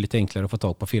man hade ju lite enklare att få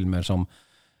tag på filmer som...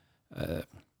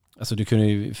 Alltså du kunde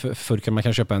ju, förr kunde man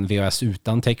kanske köpa en VHS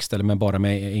utan text eller bara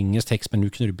med engelsk text, men nu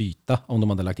kunde du byta om de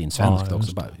hade lagt in svenskt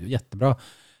också. Bara, jättebra.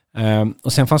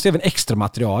 Och sen fanns det även extra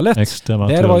materialet.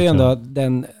 Där var ju ändå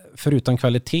den, förutom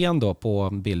kvaliteten då på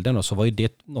bilden då, så var ju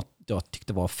det något jag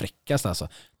tyckte var fräckast. Alltså.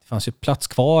 Det fanns ju plats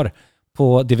kvar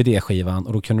på DVD-skivan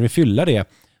och då kunde du fylla det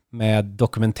med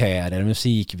dokumentärer,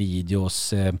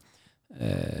 musikvideos,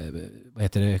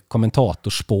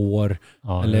 kommentatorspår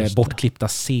eller bortklippta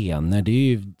scener. Det är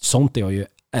ju sånt jag ju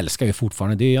älskar ju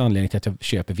fortfarande. Det är ju anledningen till att jag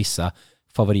köper vissa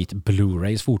favorit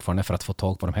Blu-rays fortfarande, för att få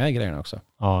tag på de här grejerna också.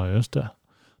 Ja, just det.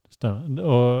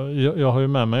 Och jag har ju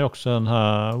med mig också den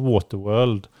här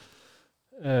Waterworld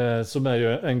som är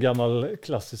ju en gammal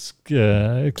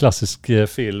klassisk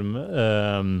film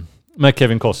med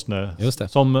Kevin Costner. Just det.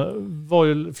 Som var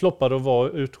ju floppad och var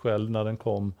utskälld när den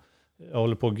kom. Jag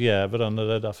håller på att gräva den,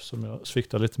 det är därför som jag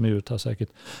sviktar lite med ut här säkert.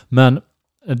 Men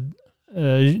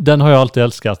den har jag alltid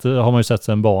älskat, det har man ju sett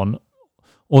sedan barn.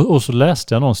 Och så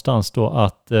läste jag någonstans då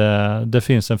att det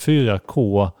finns en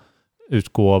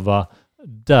 4K-utgåva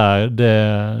där det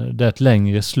är ett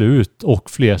längre slut och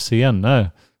fler scener.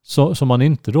 Som man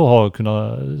inte då har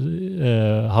kunnat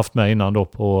haft med innan då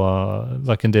på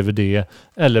varken DVD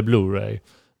eller Blu-ray.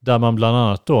 Där man bland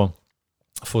annat då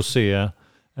får se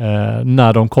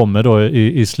när de kommer då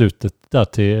i slutet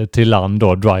där till land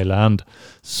då, dryland,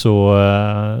 så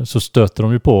stöter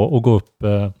de ju på och går upp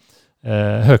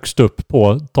högst upp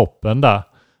på toppen där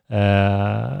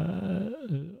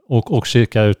och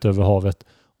kikar ut över havet.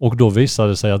 Och då visade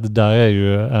det sig att det där är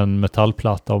ju en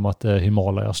metallplatta om att det är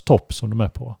Himalayas topp som de är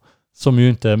på. Som ju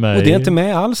inte är med. Och det är inte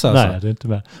med alls alltså? Nej, det är inte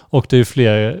med. Och det är ju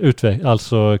fler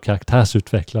alltså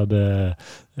karaktärsutvecklade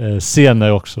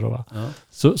scener också då, va?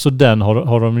 Ja. Så den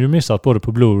har de ju missat både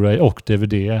på Blu-ray och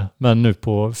DVD. Men nu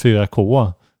på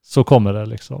 4K så kommer det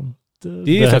liksom.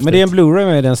 Det är men det är en Blu-ray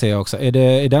med den, ser jag också.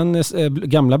 Är den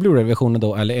gamla Blu-ray-versionen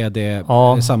då, eller är det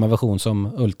samma version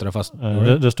som Ultra fast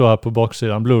det står här på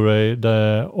baksidan. Blu-ray,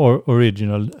 the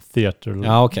original theater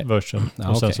version.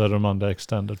 Och sen så är de andra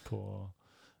extended på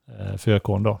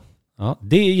 4K då. Ja,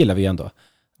 det gillar vi ändå.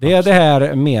 Det är det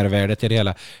här mervärdet i det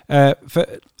hela. För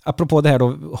apropå det här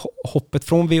då, hoppet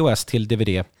från VHS till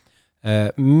DVD.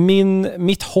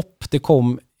 Mitt hopp, det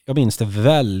kom, jag minns det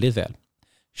väldigt väl,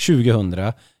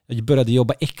 2000. Jag började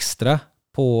jobba extra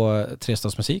på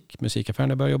Trestads musikaffären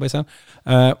jag började jobba i sen.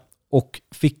 Och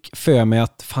fick för mig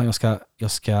att fan,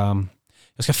 jag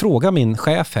ska fråga min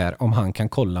chef här om han kan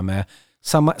kolla med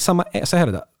samma så här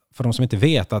är det. För de som inte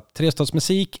vet att Trestads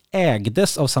musik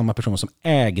ägdes av samma person som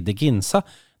ägde Ginsa.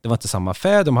 Det var inte samma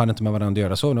affär, de hade inte med varandra att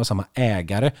göra så, det var samma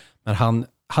ägare. Men han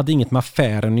hade inget med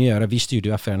affären att göra, vi styrde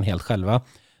ju affären helt själva.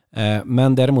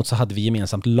 Men däremot så hade vi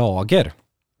gemensamt lager.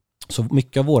 Så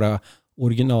mycket av våra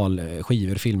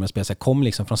originalskivor, filmer och spel kom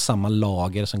liksom från samma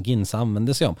lager som Ginsa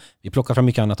använde sig om. Vi plockade fram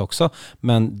mycket annat också,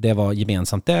 men det var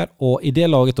gemensamt där. Och i det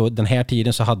laget då, den här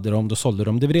tiden så sålde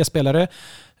de DVD-spelare.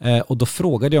 Och då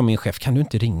frågade jag min chef, kan du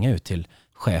inte ringa ut till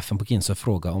chefen på Ginsa och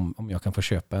fråga om jag kan få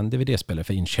köpa en DVD-spelare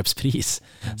för inköpspris?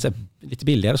 Så lite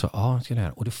billigare så. Ja, skulle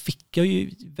jag. Och då fick jag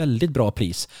ju väldigt bra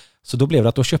pris. Så då blev det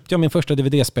att då köpte jag min första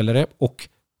DVD-spelare och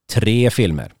 3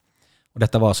 filmer. Och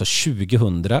detta var alltså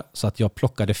 2000, så att jag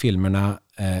plockade filmerna.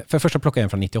 För första plockade jag en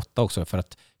från 98 också, för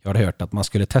att jag hade hört att man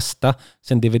skulle testa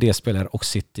sin DVD-spelare och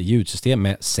sitt ljudsystem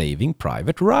med Saving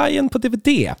Private Ryan på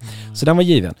DVD. Så den var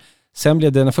given. Sen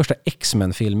blev det den första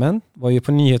X-Men-filmen, var ju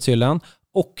på nyhetshyllan.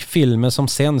 Och filmen som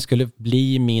sen skulle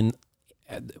bli min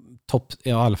topp,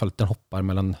 i alla fall den hoppar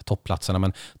mellan toppplatserna,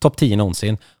 men topp 10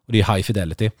 någonsin. Och det är High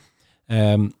Fidelity.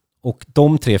 Och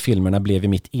de 3 filmerna blev i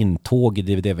mitt intåg i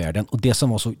DVD-världen. Och det som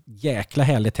var så jäkla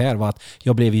härligt här var att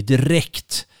jag blev ju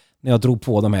direkt, när jag drog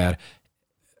på de här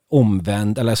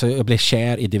alltså jag blev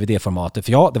kär i DVD-formatet.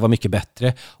 För ja, det var mycket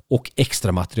bättre. Och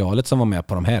extra materialet som var med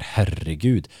på de här,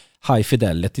 herregud. High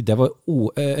Fidelity, det var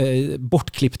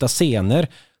bortklippta scener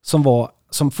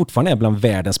som fortfarande är bland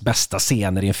världens bästa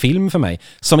scener i en film för mig.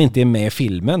 Som inte är med i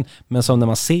filmen, men som när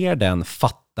man ser den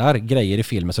fattar grejer i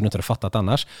filmen som du inte hade fattat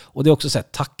annars. Och det är också så här,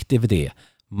 tack DVD.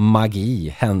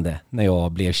 Magi hände när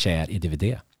jag blev kär i DVD.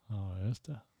 Ja, just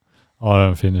det. Ja,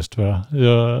 den fin historia.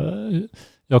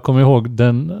 Jag kommer ihåg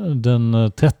den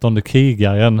 13:e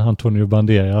krigaren, Antonio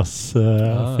Banderas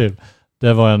film.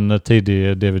 Det var en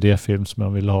tidig DVD-film som jag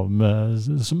ville ha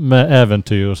med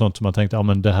äventyr och sånt som man tänkte, ja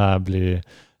men det här blir,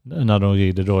 när de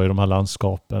rider då i de här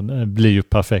landskapen, blir ju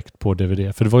perfekt på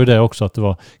DVD. För det var ju det också, att det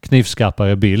var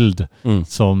knivskarpare bild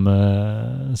som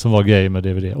var grej med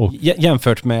DVD. Och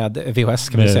jämfört med VHS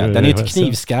kan vi säga. Den är inte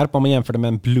knivskarp om man jämför det med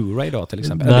en Blu-ray då till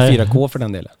exempel. Nej. Eller 4K för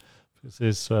den delen.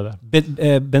 Precis, så är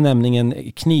det.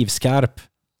 Benämningen knivskarp,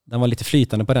 den var lite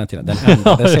flytande på den tiden. Den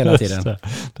ändrades hela tiden.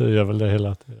 Det gör väl det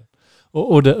hela tiden.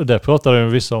 Och där pratade ju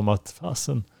vissa om att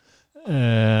fasen,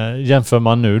 jämför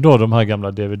man nu då de här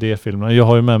gamla DVD-filmerna. Jag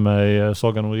har ju med mig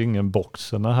Sagan om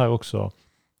ringen-boxarna här också.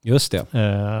 Just det.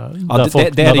 Där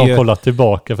folk, när de kollar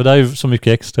tillbaka, för det är ju så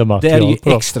mycket extra material. Det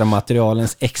är ju extra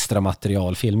materialens extra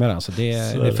materialfilmer. Alltså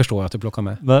det förstår jag att du plockar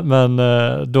med. Men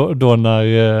då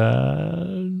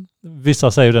när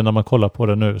vissa säger det när man kollar på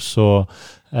det nu, så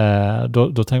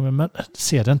då tänker man, men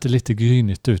ser det inte lite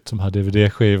grynigt ut, de här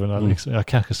DVD-skivorna? Liksom? Jag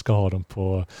kanske ska ha dem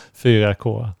på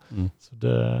 4K. Så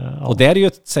och det är ju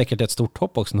säkert ett stort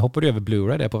hopp också. Nu hoppar du över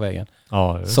Blu-ray där på vägen.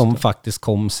 Ja, som faktiskt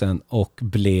kom sen och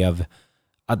blev...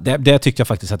 Det tyckte jag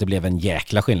faktiskt att det blev en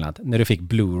jäkla skillnad. När du fick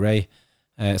Blu-ray,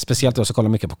 speciellt då så kollar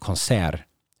mycket på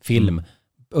konsertfilm.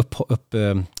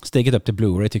 Steget upp till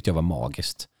Blu-ray tyckte jag var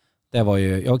magiskt. Det var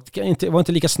ju, jag var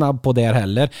inte lika snabb på det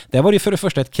heller. Det var ju för det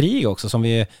första ett krig också, som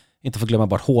vi inte får glömma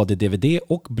bort. HD-DVD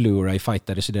och Blu-ray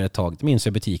fightades i det ett tag. Det minns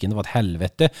jag i butiken, det var ett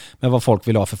helvete med vad folk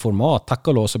ville ha för format. Tack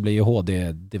och lov så blev ju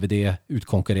HD-DVD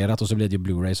utkonkurrerat och så blev det ju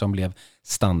Blu-ray som blev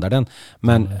standarden.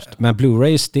 Men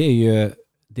Blu-rays,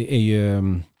 det är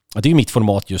ju mitt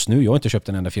format just nu. Jag har inte köpt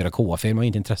en enda 4K-film, jag har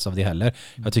inte intresse av det heller.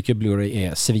 Jag tycker Blu-ray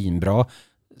är svinbra.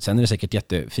 Sen är det säkert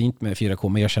jättefint med 4K,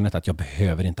 men jag känner att jag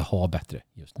behöver inte ha bättre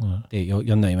just nu.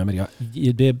 Jag nöjer mig med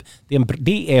det.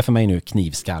 Det är för mig nu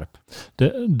knivskarp.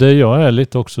 Det jag är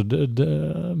lite också,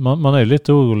 man är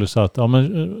lite orolig så att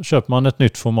köper man ett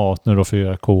nytt format nu då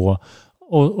 4K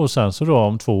och sen så då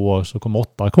om 2 år så kommer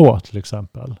 8K till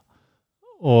exempel.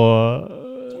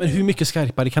 Men hur mycket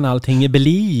skarpare kan allting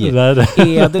bli? Nej,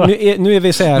 nu är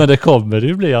vi så här. Men det kommer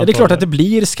ju bli. Ja, det är klart att det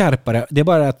blir skarpare. Det är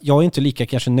bara att jag är inte lika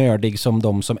kanske nördig som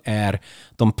de som är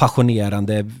de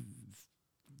passionerande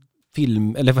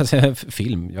film.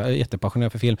 Jag är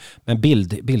jättepassionerad för film. Men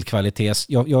bildkvalitets.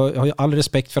 Jag har ju all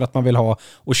respekt för att man vill ha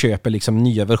och köper liksom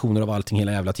nya versioner av allting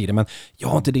hela jävla tiden. Men jag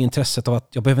har inte det intresset av att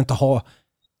jag behöver inte ha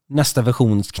nästa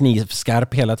versions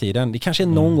knivskarp hela tiden. Det kanske är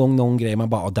någon grej man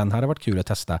bara, den hade varit kul att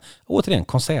testa. Återigen,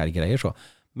 konsertgrejer så.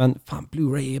 Men fan,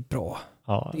 Blu-ray är bra.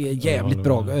 Ja, det är jävligt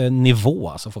bra nivå,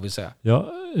 alltså, får vi säga. Ja,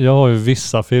 jag har ju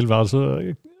vissa filmer, alltså,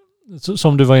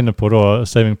 som du var inne på då,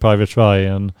 Saving Private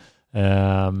Ryan,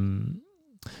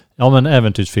 ja men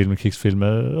äventyrsfilmer,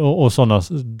 krigsfilmer och sådana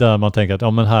där man tänker att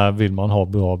ja men här vill man ha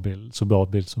så bra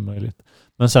bild som möjligt.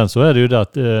 Men sen så är det ju det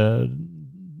att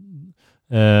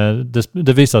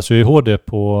det visas ju i HD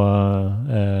på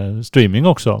streaming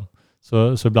också.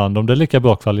 Så ibland om det är lika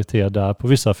bra kvalitet där på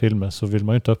vissa filmer så vill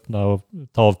man ju inte öppna och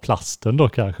ta av plasten då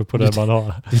kanske på det man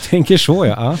har. Du tänker så,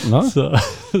 ja.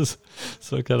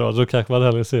 Så kan det vara. Så kanske man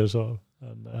hellre ser så.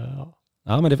 Men, ja.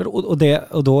 Ja, men det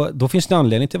är och då finns det en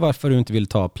anledning till varför du inte vill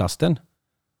ta plasten,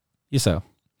 gissar jag.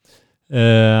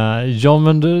 Ja,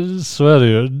 men så är det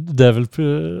ju. Det är väl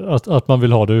att man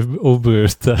vill ha det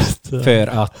obrutet. För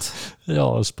att?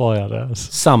 Ja, spara det.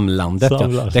 Samlandet.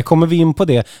 Ja. Det kommer vi in på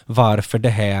det, varför det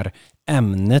här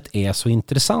ämnet är så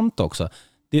intressant också.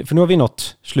 För nu har vi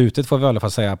nått slutet, får vi i alla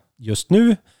fall säga, just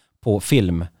nu på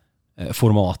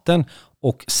filmformaten.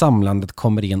 Och samlandet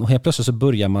kommer in och helt plötsligt så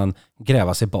börjar man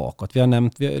gräva sig bakåt. Vi har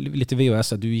nämnt lite VHS,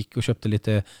 du gick och köpte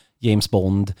lite James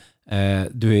Bond.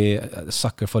 Du är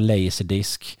sucker för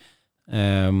Laserdisc.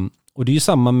 Och det är ju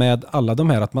samma med alla de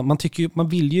här, att man tycker ju,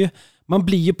 man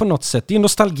blir ju på något sätt, det är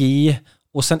nostalgi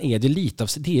och sen är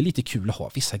det lite kul att ha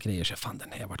vissa grejer. Så fan, den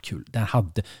här varit kul.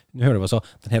 Nu hörde jag vad jag sa,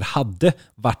 den här hade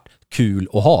varit kul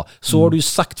att ha. Så har du ju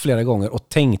sagt flera gånger och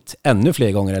tänkt ännu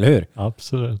fler gånger, eller hur?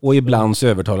 Absolut. Och ibland så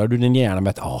övertalar du din hjärna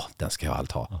med att den ska jag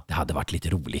allt ha. Det hade varit lite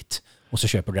roligt. Och så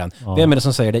köper du den. Vem är det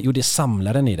som säger det? Jo, det är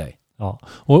samlaren i dig. Ja,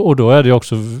 och då är det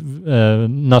också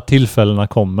när tillfällena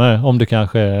kommer, om det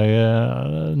kanske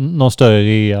är någon större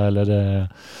rea eller det...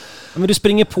 Men du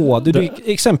springer på, du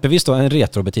exempelvis då en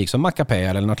retrobutik som Macapé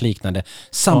eller något liknande.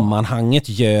 Sammanhanget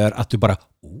gör att du bara,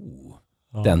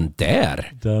 den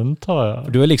där. Den tar jag.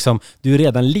 För du är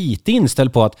redan lite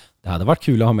inställd på att det hade varit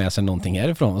kul att ha med sig någonting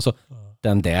härifrån. Så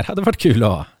den där hade varit kul att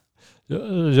ha.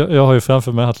 Jag har ju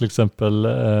framför mig till exempel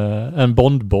en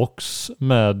Bondbox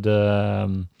med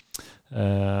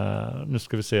nu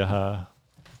ska vi se här,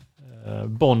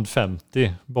 Bond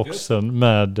 50 boxen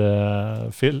med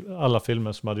alla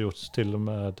filmer som hade gjorts, till och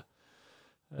med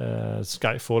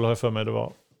Skyfall har jag för mig det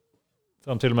var.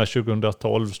 Fram till och med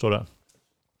 2012 står det.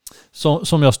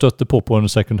 Som jag stötte på en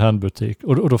second hand butik.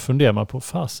 Och då funderar man på,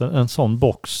 fasen, en sån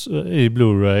box i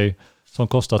Blu-ray som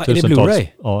kostar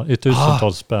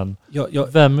tusentals spänn.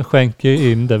 Vem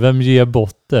skänker in det? Vem ger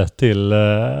bort det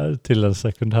till en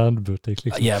second hand butik?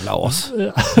 Liksom? Jävla as.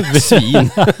 Svin.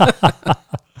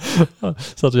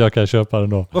 Så att jag kan köpa den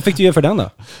då. Vad fick du göra för den då?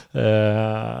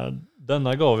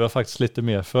 Denna gav jag faktiskt lite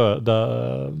mer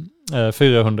för.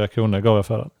 400 kronor gav jag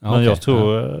för den. Ja, men jag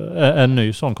tror en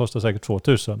ny sån kostar säkert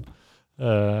 2000.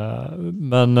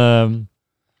 Men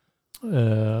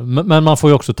man får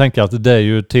ju också tänka att det är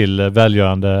ju till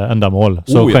välgörande ändamål.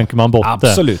 Så skänker man bort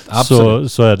absolut.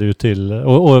 Så är det ju till,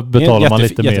 och betalar man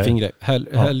lite mer. Jättefin grej.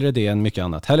 Hellre det än mycket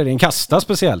annat. Hellre en kasta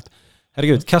speciellt.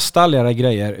 Herregud, kasta alla era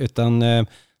grejer, utan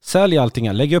sälj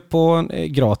allting. Lägg upp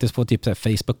gratis på typ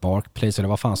Facebook Marketplace eller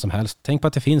vad fan som helst. Tänk på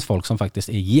att det finns folk som faktiskt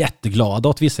är jätteglada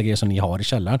åt vissa grejer som ni har i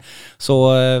källaren.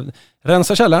 Så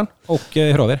rensa källaren och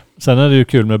hör av er. Sen är det ju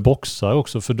kul med boxar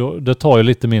också, för det tar ju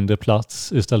lite mindre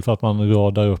plats istället för att man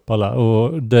radar upp alla.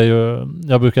 Och det är ju,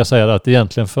 jag brukar säga att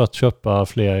egentligen för att köpa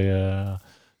fler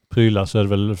prylar så är det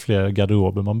väl fler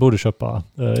garderober man borde köpa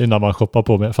innan man shoppar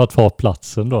på med, för att få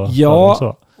platsen då.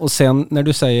 Ja, och sen när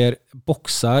du säger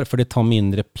boxar för det tar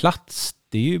mindre plats,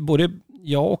 det är ju både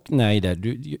ja och nej där.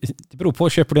 Det beror på,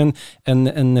 köper du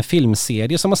en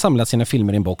filmserie som har samlat sina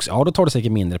filmer i en box, ja då tar det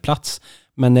säkert mindre plats.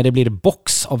 Men när det blir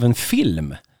box av en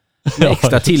film med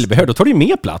extra tillbehör, då tar det ju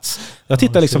mer plats. Jag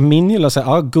tittar liksom min hylla och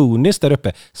säger, Goonies där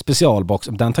uppe, specialbox,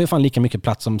 den tar ju fan lika mycket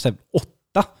plats som 8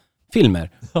 filmer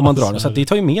om man drar den. Så att det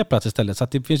tar ju mer plats istället. Så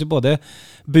att det finns ju både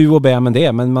bu och bä med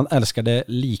det, men man älskar det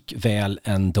likväl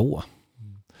ändå.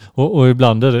 Och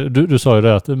ibland är det, du sa ju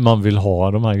det att man vill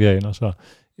ha de här grejerna. Så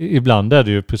ibland är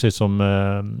det ju precis som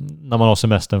när man har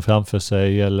semestern framför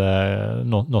sig eller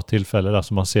något tillfälle där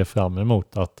som man ser fram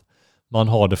emot, att man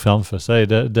har det framför sig.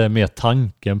 Det är mer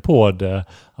tanken på det,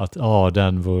 att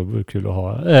den vore kul att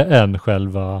ha, än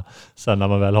själva sen när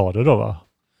man väl har det då, va?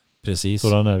 Precis.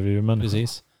 Sådan är vi ju människor.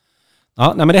 Precis.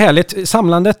 Ja, nej, men det är härligt.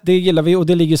 Samlandet, det gillar vi och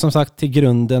det ligger som sagt till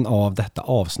grunden av detta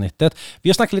avsnittet. Vi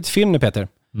har snackat lite film nu, Peter.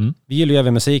 Vi gillar ju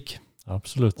även musik.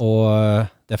 Absolut. Och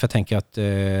därför tänker jag att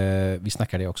vi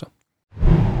snackar det också.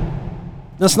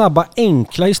 Den snabba,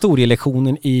 enkla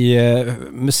historielektionen i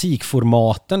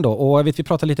musikformaten då. Och jag vet, vi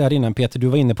pratade lite här innan, Peter, du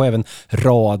var inne på även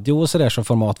radio och sådär som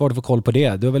format. Vad har du för koll på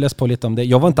det? Du har väl läst på lite om det.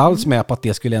 Jag var inte alls med på att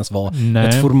det skulle ens vara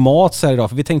ett format så här idag,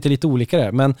 för vi tänkte lite olika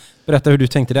där. Men berätta hur du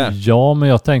tänkte där. Ja, men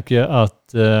jag tänker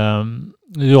att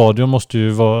radio måste ju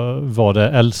vara det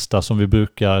äldsta som vi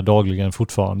brukar dagligen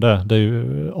fortfarande. Det är ju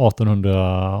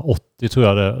 1880 tror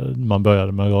jag man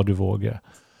började med radiovågor.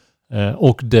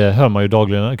 Och det hör man ju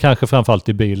dagligen, kanske framförallt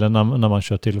i bilen när man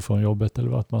kör till och från jobbet eller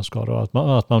vad man ska då,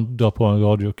 att man drar på en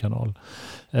radiokanal.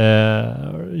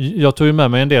 Jag tog ju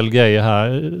med mig en del grejer här.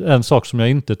 En sak som jag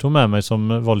inte tog med mig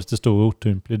som var lite stor och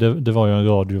otymplig, det var ju en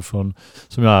radio som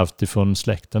jag haft ifrån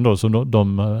släkten då, som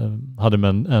de hade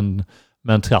med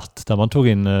en tratt där man tog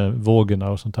in vågorna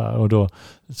och sånt här. Och då,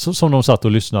 som de satt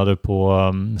och lyssnade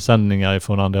på sändningar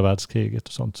från andra världskriget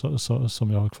och sånt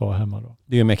som jag har kvar hemma då.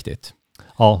 Det är ju mäktigt.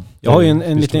 Ja, jag har ju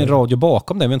en liten radio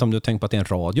bakom dig. Jag vet inte om du har tänkt på att det är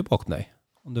en radio bakom dig.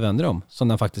 Om du vänder om. Så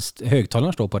den faktiskt,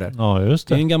 högtalaren står på där. Ja, just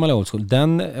det. Det är en gammal old school. Det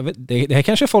här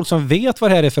kanske är folk som vet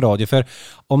vad det här är för radio. För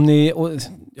om ni, och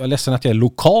jag är ledsen att jag är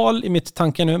lokal i mitt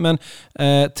tanke nu, men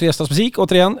Trestads musik,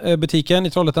 återigen, butiken i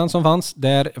Trollhättan som fanns.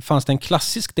 Där fanns det en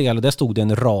klassisk del och där stod det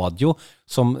en radio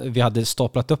som vi hade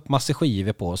staplat upp massor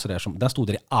skivor på. Och så där, den stod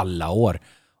där i alla år.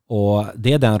 Och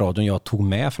det är den radion jag tog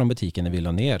med från butiken när vi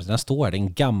la ner. Den står här, det är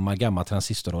en gammal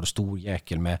transistorradio, stor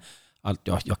jäkel med allt.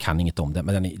 Jag kan inget om det,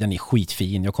 men den är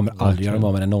skitfin. Jag kommer aldrig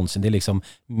göra med den någonsin. Det är liksom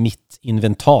mitt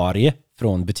inventarie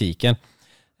från butiken.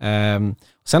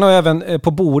 Sen har jag även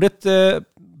på bordet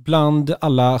bland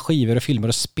alla skivor och filmer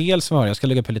och spel som jag har. Jag ska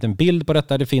lägga upp en liten bild på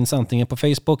detta. Det finns antingen på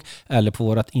Facebook eller på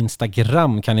vårt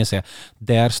Instagram kan ni se.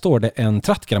 Där står det en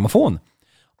trattgrammofon.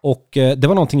 Och det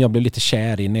var någonting jag blev lite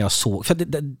kär i när jag såg. För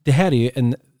det här är ju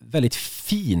en väldigt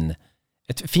fin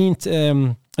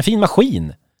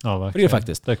maskin. Ja, verkligen. Det är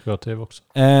faktiskt. Dekorativ också.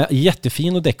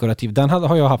 Jättefin och dekorativ. Den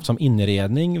har jag haft som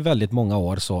inredning väldigt många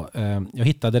år. Så jag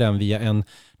hittade den via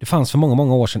det fanns för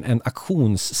många år sedan en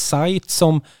auktionssajt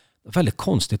som väldigt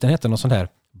konstigt. Den hette något sånt här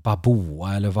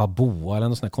Baboa eller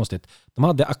något sånt här konstigt. De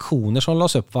hade auktioner som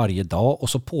lades upp varje dag och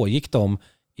så pågick de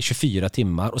i 24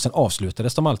 timmar och sen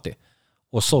avslutades de alltid.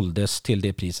 Och såldes till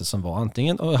det priset som var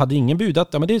antingen. Och hade ingen budat.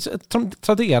 Ja, men det är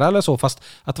Tradera eller så. Fast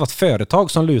att det var ett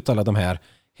företag som lutade alla de här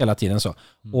hela tiden så.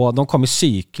 Och de kom i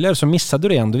cykler. Så missade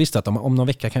du det ändå. Visste att om någon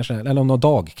vecka kanske, eller om någon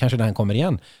dag kanske den kommer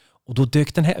igen. Och då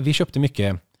dök den här. Vi köpte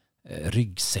mycket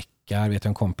ryggsäckar. Vet jag,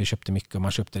 en kompis köpte mycket. Och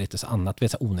man köpte lite så annat.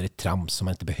 Vet, så onödigt trams som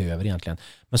man inte behöver egentligen.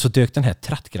 Men så dök den här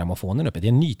trattgrammofonen upp. Det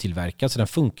är nytillverkad. Så den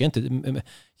funkar inte.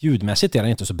 Ljudmässigt är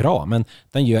den inte så bra. Men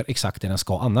den gör exakt det den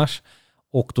ska annars.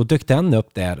 Och då dök den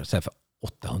upp där så här för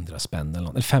 800 spänn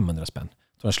eller 500 spänn.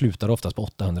 Så den slutade oftast på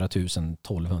 800 000,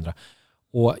 1200.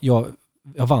 Och jag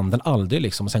vann den aldrig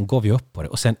liksom. Och sen gav jag upp på det.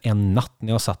 Och sen en natt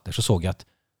när jag satt där så såg jag att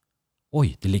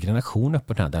oj, det ligger en auktion uppe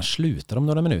på den här. Den slutar om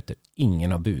några minuter.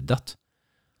 Ingen har budat.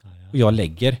 Och jag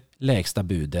lägger lägsta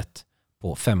budet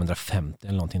på 550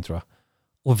 eller någonting tror jag.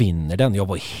 Och vinner den. Jag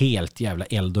var helt jävla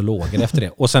eld och lågor efter det.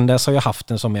 Och sen dess har jag haft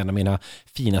den som en av mina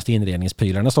finaste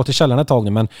inredningsprylar. Den har stått i källaren ett tag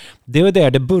nu, men det var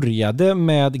där det började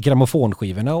med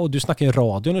grammofonskivorna. Och du snackar ju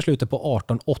radion i slutet på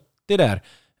 1880 där.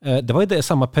 Det var ju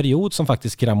samma period som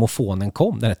faktiskt grammofonen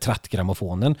kom. Den här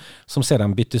trattgrammofonen som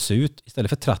sedan byttes ut. Istället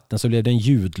för tratten så blev det en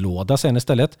ljudlåda sen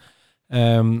istället.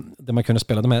 Där man kunde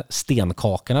spela de här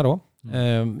stenkakorna då.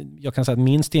 Jag kan säga att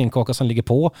min stenkaka som ligger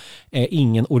på är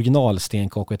ingen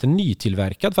originalstenkaka utan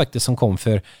nytillverkad faktiskt som kom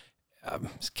för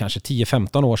kanske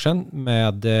 10-15 år sedan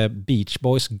med Beach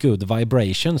Boys Good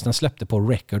Vibrations. Den släppte på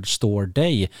Record Store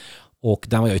Day och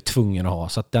den var jag ju tvungen att ha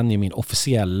så att den är min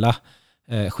officiella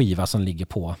skiva som ligger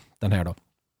på den här då.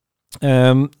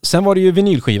 Sen var det ju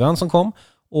vinylskivan som kom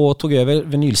och tog över.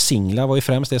 Vinylsinglar var ju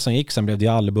främst det som gick. Sen blev det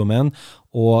ju albumen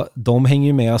och de hänger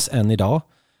ju med oss än idag.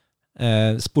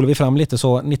 Spolar vi fram lite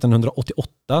så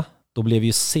 1988 då blev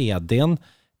ju CD:n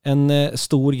en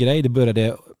stor grej. Det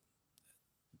började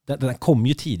den kom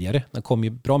ju tidigare. Den kom ju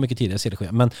bra mycket tidigare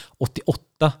CD-skivan. Men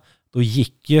 88 då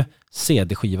gick ju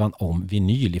CD-skivan om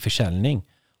vinyl i försäljning.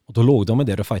 Och då låg de med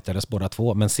det och fightades båda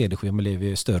två. Men CD-skivan blev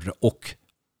ju större och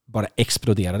bara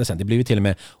exploderade sen. Det blev ju till och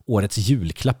med årets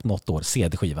julklapp något år,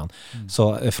 CD-skivan.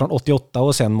 Så från 88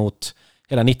 och sen mot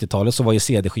hela 90-talet så var ju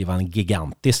CD-skivan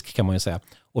gigantisk kan man ju säga.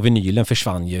 Och vinylen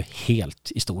försvann ju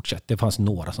helt i stort sett. Det fanns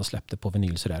några som släppte på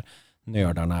vinyl sådär.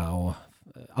 Nördarna och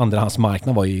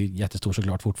andrahandsmarknaden var ju jättestor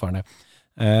såklart fortfarande.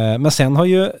 Men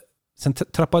sen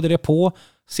trappade det på.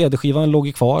 CD-skivan låg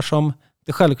ju kvar som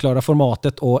det självklara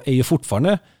formatet och är ju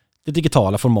fortfarande det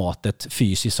digitala formatet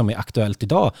fysiskt som är aktuellt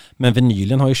idag. Men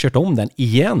vinylen har ju kört om den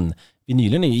igen.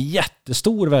 Vinylen är ju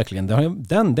jättestor verkligen.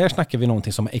 Där snackar vi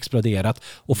någonting som har exploderat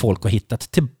och folk har hittat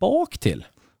tillbaka till.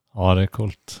 Ja, det är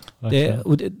coolt.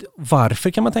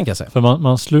 Varför kan man tänka sig? För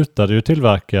man slutade ju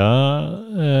tillverka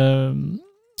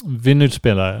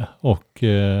vinylspelare och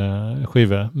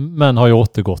skivor, men har ju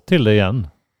återgått till det igen.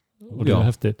 Och det är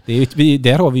häftigt.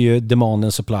 Där har vi ju demand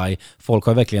and supply. Folk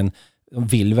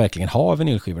vill verkligen ha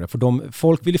vinylskivor. För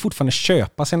folk vill ju fortfarande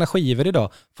köpa sina skivor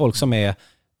idag. Folk som är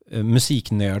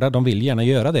musiknördar, de vill gärna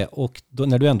göra det. Och då,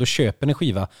 när du ändå köper en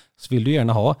skiva så vill du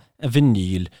gärna ha en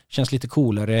vinyl. Känns lite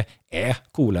coolare, är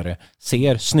coolare.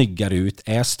 Ser snyggare ut,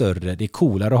 är större. Det är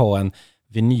coolare att ha en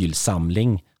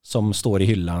vinylsamling som står i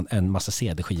hyllan än massa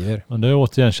CD-skivor. Men det är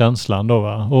återigen känslan då,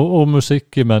 va? Och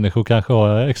musikmänniskor kanske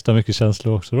har extra mycket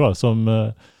känslor också då.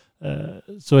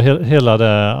 Så hela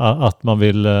det att man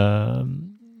vill...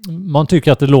 Man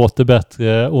tycker att det låter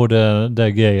bättre och det är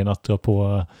grejen att dra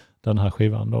på den här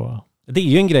skivan då, va? Det är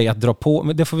ju en grej att dra på,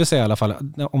 men det får vi säga i alla fall.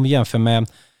 Om vi jämför med...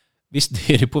 Visst,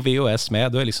 det är det på VHS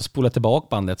med. Då är liksom spola tillbaka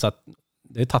bandet så att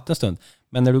det har tagit en stund.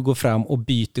 Men när du går fram och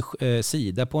byter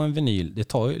sida på en vinyl,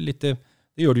 det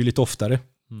gör du ju lite oftare.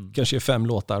 Kanske 5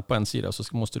 låtar på en sida så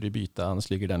måste du byta, annars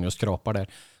ligger den och skrapar där.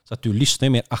 Så att du lyssnar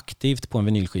mer aktivt på en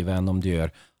vinylskiva än om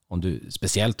du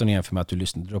speciellt om du jämför med att du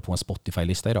drar på en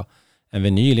Spotify-lista idag. En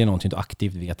vinyl är någonting du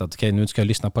aktivt vet att nu ska jag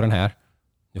lyssna på den här.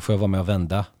 Nu får jag vara med och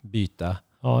vända, byta.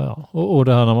 Ja. Och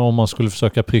det här om man skulle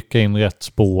försöka pricka in rätt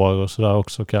spår och sådär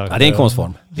också. Kanske. Ja, det är en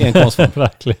konstform.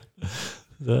 Verkligen.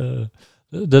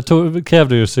 Det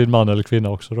krävde ju sin man eller kvinna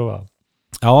också då, va?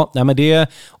 Ja, nej, men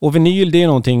och vinyl det är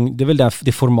någonting, det är väl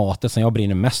det formatet som jag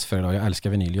brinner mest för idag. Jag älskar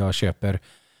vinyl. Jag köper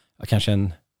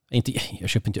jag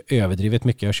köper inte överdrivet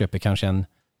mycket. Jag köper kanske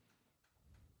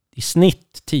i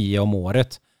snitt 10 om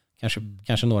året.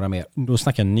 Kanske några mer. Då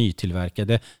snackar jag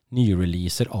nytillverkade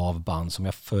nyreleaser av band som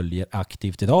jag följer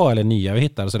aktivt idag eller nya vi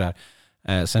hittar och sådär.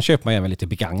 Sen köper man även lite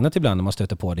begagnat ibland när man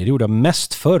stöter på det. Det gjorde jag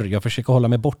mest förr. Jag försöker hålla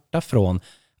mig borta från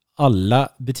alla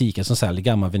butiker som säljer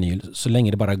gammal vinyl så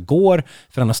länge det bara går.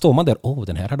 För annars står man där,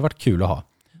 den här hade varit kul att ha.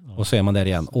 Och så är man där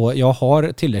igen. Och jag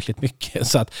har tillräckligt mycket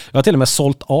så att jag har till och med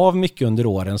sålt av mycket under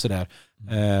åren sådär.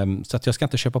 Så att jag ska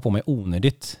inte köpa på mig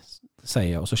onödigt,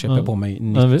 säger jag. Och så köper jag på mig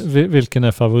nytt. Men vilken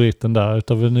är favoriten där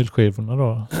utav vinylskivorna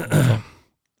då?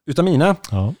 Utav mina?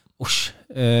 Ja.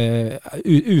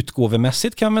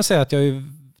 Utgåvemässigt kan man säga att jag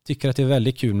tycker att det är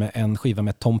väldigt kul med en skiva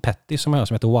med Tom Petty som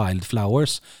heter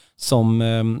Wildflowers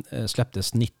som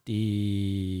släpptes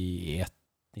 91,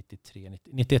 93,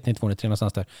 91, 92, 93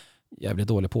 någonstans där. Jävligt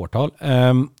dålig portal.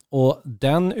 Och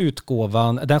den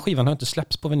skivan har inte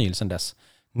släppts på vinyl sedan dess.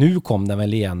 Nu kom den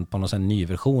väl igen på någon sån ny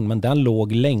version, men den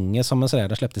låg länge som man säger.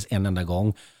 Den släpptes en enda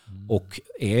gång och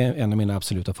är en av mina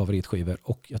absoluta favoritskivor.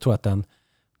 Och jag tror att den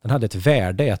hade ett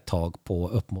värde ett tag på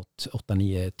upp mot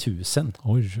 8-9 tusen.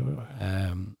 Oj.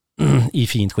 I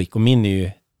fint skick. Och min är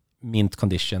ju mint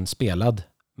condition spelad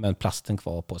med plasten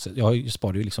kvar på sig. Jag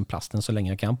sparar ju liksom plasten så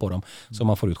länge jag kan på dem så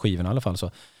man får ut skivorna i alla fall.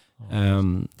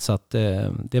 Så att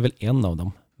det är väl en av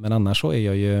dem. Men annars så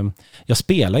är jag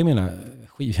spelar ju mina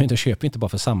skivor. Jag köper inte bara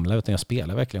för att samla utan jag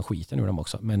spelar verkligen skiten ur dem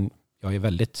också. Men jag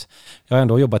har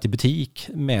ändå jobbat i butik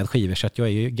med skivor så att jag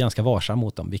är ju ganska varsam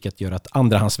mot dem. Vilket gör att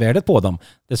andrahandsvärdet på dem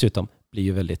dessutom blir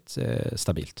ju väldigt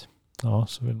stabilt. Ja,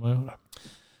 så vill man göra.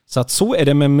 Så att så är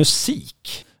det med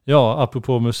musik. Ja,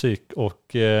 apropå musik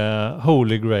och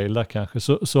Holy Grail där kanske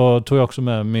så tog jag också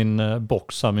med min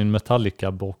min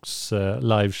Metallica-box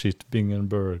Live Shit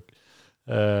Bingenberg.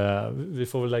 Vi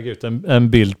får väl lägga ut en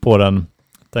bild på den,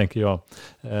 tänker jag.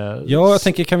 Jag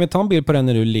tänker, kan vi ta en bild på den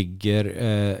när du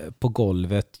ligger på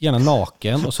golvet, gärna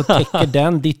naken, och så täcker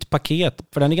den ditt paket,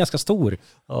 för den är ganska stor.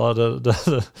 Ja,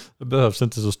 det behövs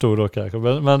inte så stor då kanske,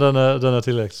 men den är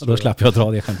tillräckligt stor. Då slapp jag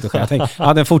dra det skämtet. Jag tänkte, jag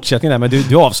hade en fortsättning där, men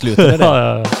du avslutade det.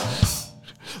 Ja.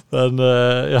 Men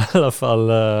i alla fall,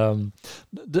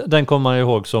 den kommer man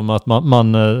ihåg som att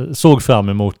man såg fram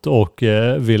emot och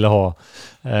ville ha.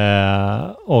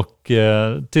 Och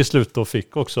till slut då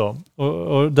fick också.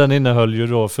 Och den innehöll ju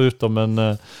då, förutom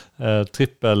en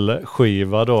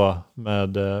trippelskiva då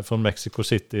från Mexico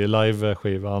City,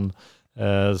 live-skivan,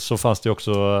 så fanns det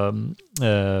också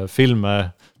filmer,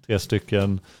 3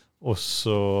 stycken, och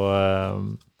så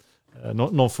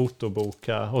någon fotobok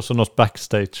här och så något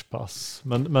backstagepass.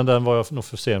 Men den var jag nog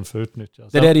för sen för att utnyttja.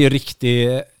 Det där är ju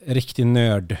riktig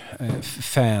nörd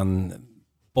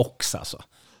fanbox alltså.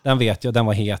 Den vet jag, den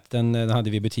var het. Den hade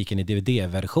vi i butiken i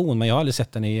DVD-version, men jag har aldrig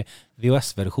sett den i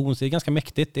VHS-version, så det är ganska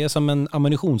mäktigt. Det är som en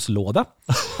ammunitionslåda.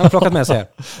 Han har plockat med sig här.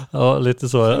 Ja, lite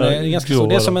så. Det är ganska så.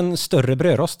 Det är som en större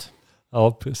brödrost.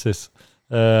 Ja, precis.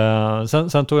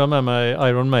 Sen tog jag med mig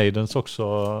Iron Maidens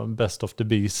också, Best of the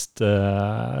Beast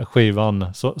skivan,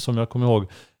 som jag kommer ihåg.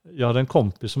 Jag hade en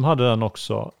kompis som hade den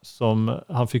också, som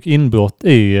han fick inbrott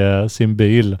i sin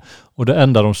bil, och det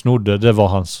enda de snodde, det var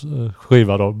hans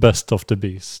skiva då, Best of the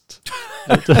Beast.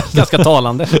 Ganska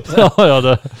talande.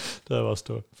 Ja, det var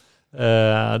stort.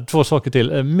 2 saker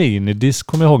till. Minidisk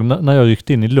kommer jag ihåg när jag gick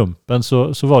in i lumpen,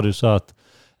 så var det ju så att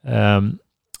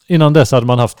innan dess hade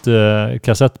man haft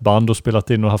kassettband och spelat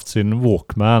in och haft sin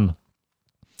Walkman.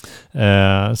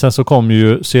 Sen så kom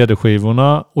ju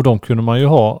CD-skivorna, och de kunde man ju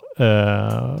ha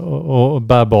och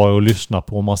bärbara och lyssna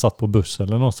på om man satt på bussen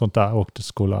eller något sånt där, åkte till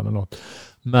skolan eller något.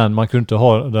 Men man kunde inte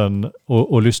ha den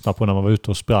och lyssna på när man var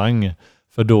ute och sprang,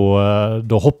 för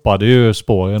då hoppade ju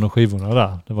spåren och skivorna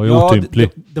där. Det var ju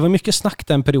otympligt. Det var mycket snack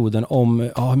den perioden om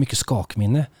hur mycket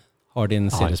skakminne har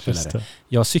din CD-spelare.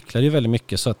 Jag cyklade ju väldigt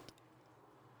mycket, så att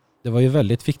det var ju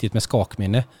väldigt viktigt med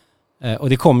skakminne. Och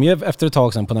det kom ju efter ett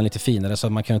tag sedan på något lite finare, så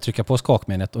att man kunde trycka på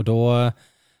skakminnet, och då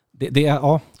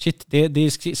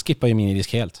det skippar ju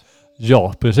minidisk helt.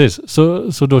 Ja, precis.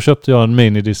 Så då köpte jag en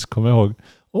minidisk, kommer jag ihåg.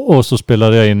 Och så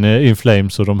spelade jag in In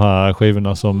Flames och de här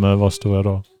skivorna som var stora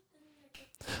då.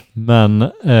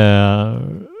 Men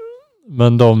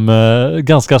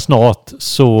ganska snart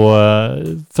så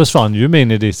försvann ju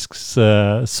minidisks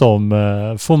som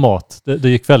format. Det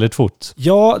gick väldigt fort.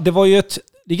 Ja, det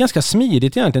är ganska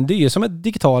smidigt egentligen. Det är ju som ett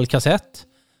digital kassett.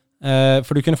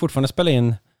 För du kunde fortfarande spela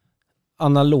in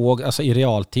analog, alltså i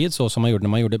realtid, så som man gjorde när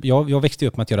man gjorde. Jag växte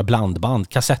upp med att göra blandband.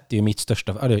 Kassett är ju mitt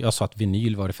största. Jag sa att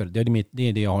vinyl var det för. Det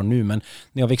är det jag har nu. Men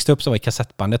när jag växte upp så var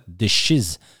kassettbandet The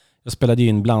Shiz. Jag spelade ju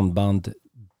in blandband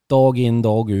dag in,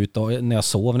 dag ut, när jag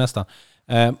sov nästan.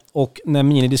 Och när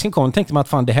minidisken kom tänkte man att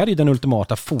fan, det här är den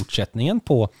ultimata fortsättningen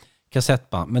på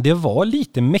kassettband. Men det var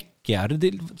lite mäckigare.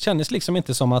 Det kändes liksom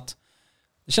inte som att...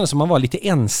 Det kändes som man var lite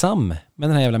ensam med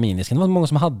den här jävla minidisken. Det var många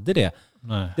som hade det.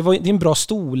 Nej. Det är en bra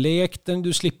storlek.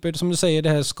 Du slipper, som du säger, det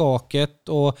här skaket.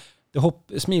 Och det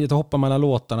är smidigt att hoppa mellan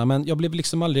låtarna. Men jag blev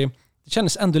liksom aldrig... Det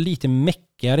kändes ändå lite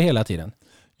mäckigare hela tiden.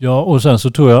 Ja, och sen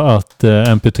så tror jag att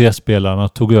MP3-spelarna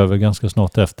tog över ganska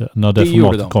snart efter. När det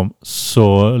formatet kom,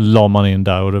 så la man in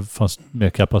där, och det fanns mer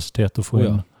kapacitet att få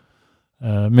in.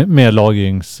 Mer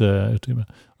lagringsutrymme.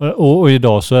 Och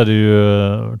idag så är det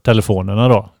ju telefonerna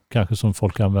då, kanske, som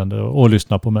folk använder och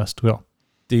lyssnar på mest, tror jag.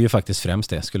 Det är ju faktiskt främst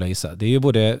det, skulle jag gissa. Det är ju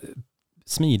både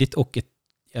smidigt och ett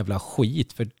jävla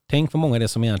skit. För tänk på många det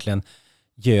som egentligen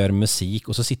gör musik,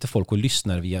 och så sitter folk och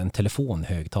lyssnar via en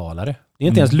telefonhögtalare. Det är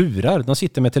inte ens lurar. De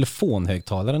sitter med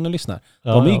telefonhögtalaren och lyssnar.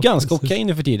 De är ju ganska okej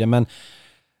nu för tiden, men...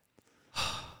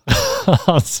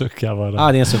 Han suckar bara.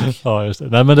 Ja, det är en suck. Ja, just det.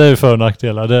 Nej, men det är ju för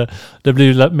nackdelar. Det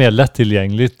blir ju mer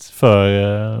lättillgängligt för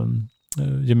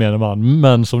gemene man.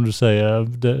 Men som du säger,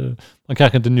 man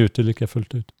kanske inte njuter lika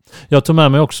fullt ut. Jag tog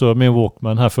med mig också min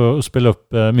Walkman här för att spela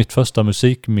upp mitt första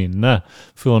musikminne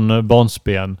från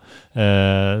barnsben.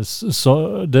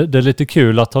 Så det är lite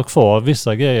kul att ha kvar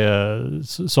vissa grejer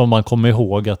som man kommer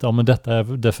ihåg att men detta är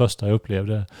det första jag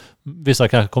upplevde. Vissa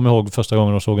kanske kommer ihåg första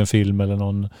gången de såg en film eller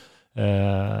någon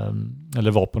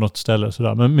eller var på något ställe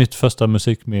sådär. Men mitt första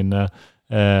musikminne,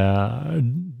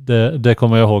 det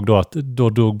kommer jag ihåg då, att då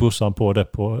dog brorsan på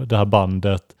det här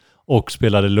bandet och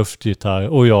spelade luftgitarr,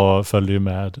 och jag följde ju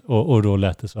med, och då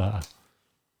lät det så här.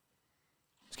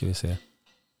 Ska vi se.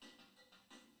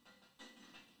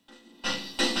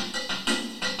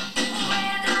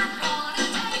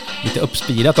 Lite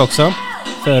uppspirat också,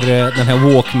 för den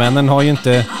här Walkmanen har ju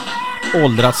inte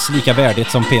åldrats lika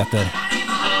värdigt som Peter.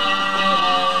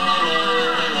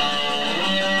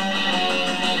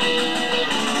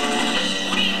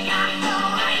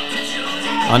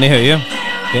 Ja, ni hör ju.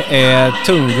 Det är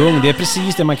tunggung. Det är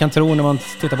precis det man kan tro när man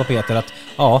tittar på Peter, att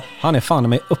ja, han är fan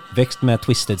med uppväxt med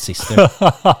Twisted Sister.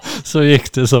 Så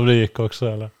gick det som det gick också,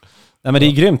 eller? Nej, men det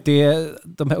är grymt.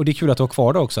 Och det är kul att du har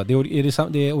kvar det också. Det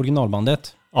är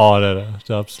originalbandet. Ja, det är det.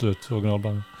 Det är absolut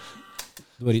originalbandet.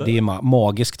 Det är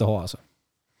magiskt att ha, alltså.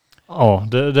 Ja,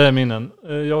 det är minnen.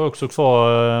 Jag har också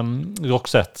kvar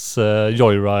Roxettes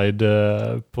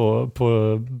Joyride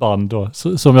på band då,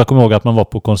 som jag kommer ihåg att man var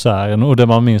på konserten, och det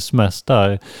man minns mest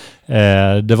där,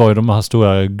 det var ju de här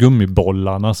stora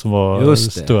gummibollarna som var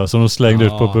stora, som de slängde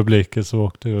ut på publiken som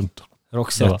åkte runt.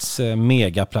 Roxettes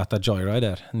megaplatta Joyride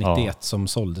där, 91 som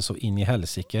sålde så in i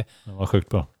helsike. Det var sjukt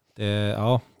bra.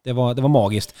 Det var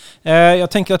magiskt.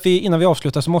 Jag tänker att innan vi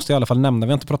avslutar så måste jag i alla fall nämna,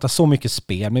 vi har inte pratat så mycket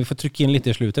spel, men vi får trycka in lite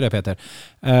i slutet där, Peter.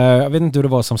 Jag vet inte hur det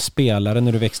var som spelare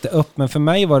när du växte upp, men för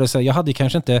mig var det så här, jag hade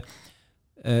kanske inte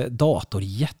dator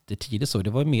jättetidigt så, det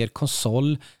var mer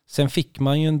konsol. Sen fick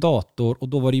man ju en dator och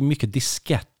då var det ju mycket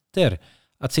disketter.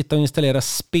 Att sitta och installera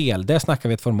spel, där snackar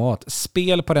vi ett format.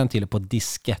 Spel på den tiden på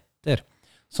disketter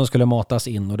som skulle matas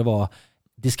in, och det var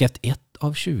diskett 1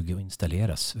 av 20 och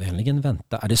installeras. Vänligen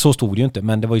vänta. Det så stod det ju inte,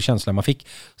 men det var ju känslan man fick.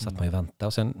 Så att man ju vänta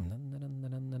och sen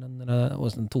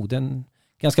tog det en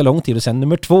ganska lång tid och sen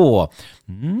nummer 2.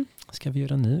 Ska vi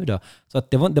göra nu då? Så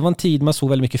att det var en tid man såg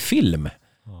väldigt mycket film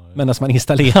medan man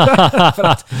installerade. För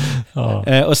att,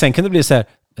 och sen kunde det bli så här,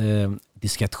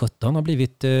 diskett 17 har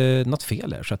blivit något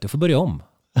fel här så att du får börja om.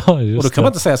 Och då kan man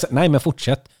inte säga så, nej men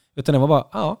fortsätt. Utan det var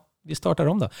bara, vi startar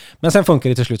om då. Men sen funkar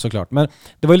det till slut såklart. Men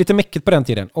det var ju lite mäckigt på den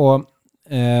tiden. Och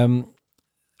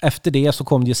efter det så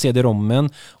kom det ju CD-rommen.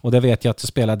 Och där vet jag att jag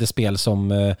spelade spel som...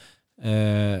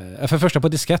 för första på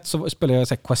diskett så spelade jag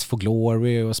så här, Quest for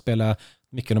Glory och spelade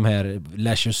mycket av de här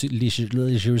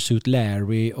Leisure Suit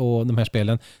Larry och de här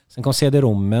spelen. Sen kom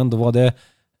CD-rommen, då var det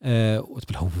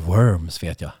Worms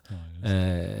vet jag.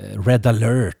 Red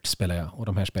Alert spelade jag och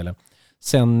de här spelen.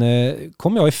 Sen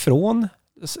kom jag ifrån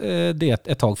det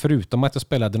ett tag, förutom att jag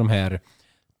spelade de här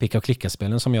picka- och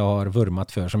klicka-spelen som jag har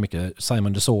vurmat för så mycket.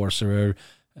 Simon the Sorcerer,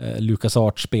 Lucas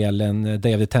Arts-spelen,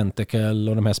 Day of the Tentacle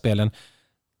och de här spelen.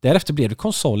 Därefter blev det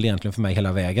konsol egentligen för mig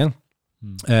hela vägen.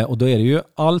 Och då är det ju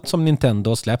allt som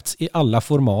Nintendo har släppts i alla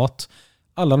format.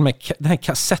 Alla den här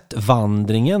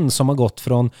kassettvandringen som har gått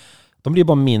från... De blir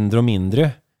bara mindre och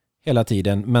mindre hela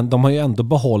tiden. Men de har ju ändå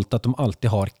behållit att de alltid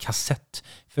har kassett.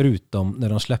 Förutom när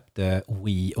de släppte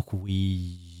Wii och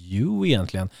Wii U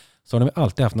egentligen. Så har de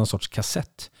alltid haft någon sorts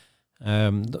kassett.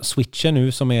 Switchen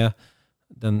nu som är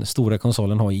den stora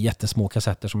konsolen har jättesmå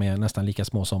kassetter som är nästan lika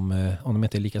små som, om de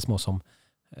inte är lika små som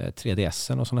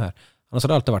 3DSen och sådana här. Annars har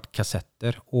det alltid varit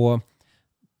kassetter. Och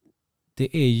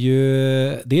det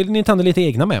är Nintendo lite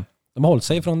egna med. De har hållit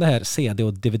sig från det här CD-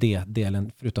 och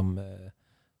DVD-delen förutom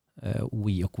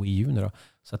Wii och Wii U nu då.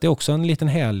 Så att det är också en liten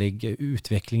härlig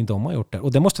utveckling de har gjort där.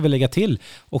 Och det måste vi lägga till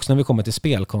också när vi kommer till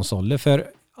spelkonsoler. För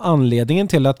anledningen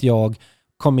till att jag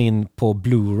kom in på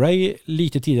Blu-ray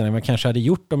lite tidigare än jag kanske hade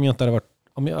gjort om jag inte hade varit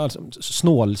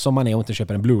snål som man är och inte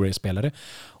köper en Blu-ray-spelare.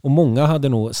 Och många hade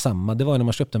nog samma. Det var när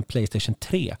man köpte en PlayStation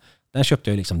 3. Den köpte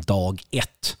jag liksom dag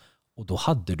 1. Och då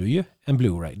hade du ju en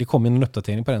Blu-ray. Det kom en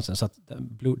uppdatering på den sen så att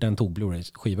den tog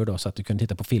Blu-ray-skivor då så att du kunde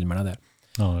titta på filmerna där.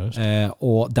 Ja,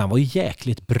 och den var ju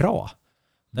jäkligt bra.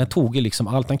 Den tog ju liksom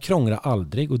allt, den krånglade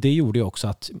aldrig och det gjorde ju också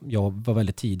att jag var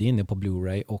väldigt tidig inne på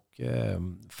Blu-ray och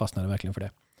fastnade verkligen för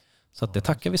det. Så att det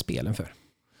tackar vi spelen för.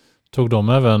 Tog de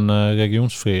även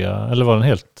regionsfria, eller var den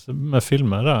helt med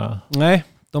filmer där? Nej,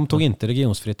 de tog inte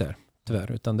regionsfritt där,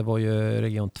 tyvärr, utan det var ju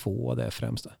region 2 där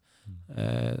främst.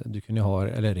 Du kunde ha,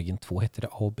 eller region 2 hette det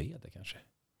A och B det kanske.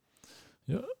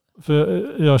 Ja, för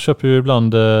jag köper ju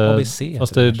ibland, ABC,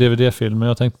 fast det är DVD-filmer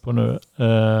jag tänkte på nu.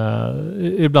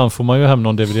 Ibland får man ju hem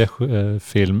någon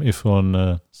DVD-film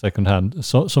ifrån second hand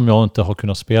som jag inte har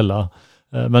kunnat spela.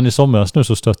 Men i somras nu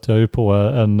så stötte jag ju på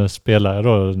en spelare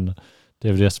då, en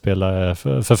DVD-spelare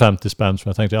för 50 spänn som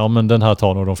jag tänkte, ja men den här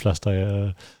tar nog de flesta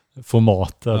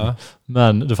formaten. Ja.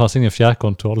 Men det fanns ingen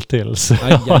fjärrkontroll till. Så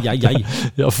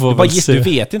jag får du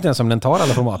vet inte ens om den tar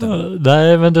alla formaten.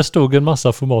 Nej, men det stod en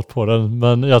massa format på den.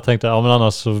 Men jag tänkte, ja men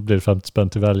annars så blir det 50 spänn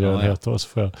till välgörenhet. Och så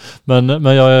får jag. Men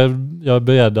jag är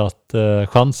beredd att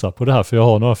chansa på det här. För jag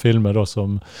har några filmer då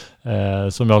som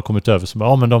jag har kommit över som,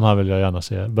 ja men de här vill jag gärna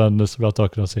se. Men som jag inte har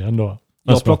kunnat se ändå.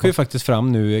 Jag plockar ju faktiskt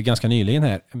fram nu ganska nyligen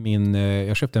här.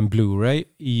 Jag köpte en Blu-ray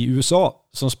i USA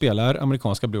som spelar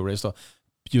amerikanska Blu-rays då.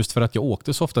 Just för att jag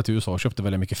åkte så ofta till USA och köpte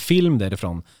väldigt mycket film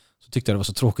därifrån. Så tyckte jag det var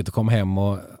så tråkigt att komma hem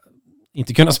och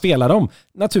inte kunna spela dem.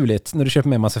 Naturligt när du köper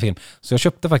med en massa film. Så jag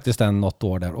köpte faktiskt den något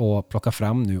år där och plockade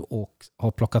fram nu. Och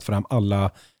har plockat fram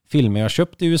alla filmer jag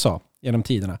köpt i USA genom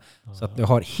tiderna. Så att jag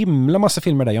har himla massa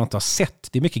filmer där jag inte har sett.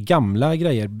 Det är mycket gamla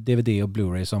grejer, DVD och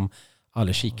Blu-ray som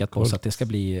aldrig kikat på. Så att det ska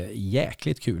bli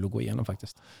jäkligt kul att gå igenom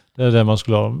faktiskt. Det är det man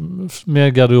skulle ha. Mer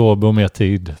garderob och mer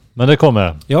tid. Men det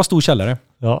kommer. Jag har stor källare.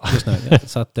 Ja. Just nu.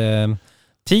 Så att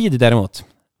tid däremot,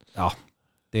 ja,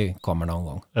 det kommer någon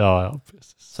gång. Ja,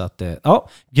 precis. Så att, ja,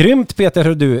 grymt Peter,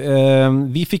 hör du.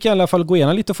 Vi fick i alla fall gå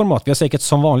igenom lite format. Vi har säkert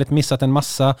som vanligt missat en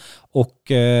massa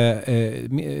och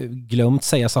glömt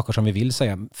säga saker som vi vill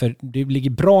säga. För det ligger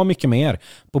bra mycket mer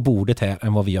på bordet här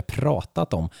än vad vi har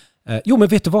pratat om. Jo, men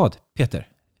vet du vad, Peter?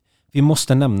 Vi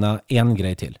måste nämna en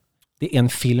grej till. Det är en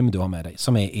film du har med dig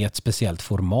som är i ett speciellt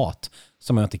format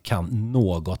som jag inte kan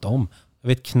något om. Jag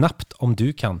vet knappt om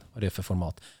du kan vad det är för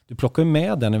format. Du plockade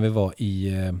med den när vi var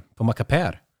på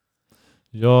Macapär.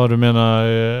 Ja, du menar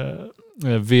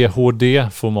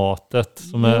VHD-formatet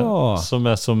som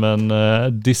är som en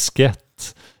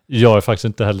diskett. Jag är faktiskt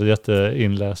inte heller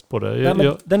jätteinläst på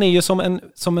det. Den är ju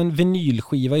som en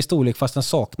vinylskiva i storlek fast den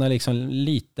saknar liksom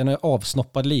den är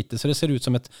avsnoppad lite så det ser ut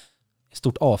som ett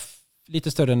stort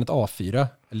lite större än ett A4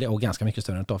 och ganska mycket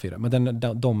större än ett A4 men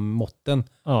de måtten.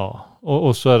 Ja,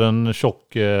 och så är den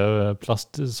tjock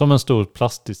som en stor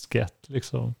plastdiskett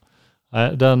liksom.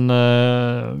 Nej,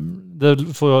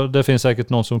 det finns säkert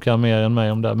någon som kan mer än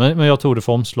mig om det. Men jag tog det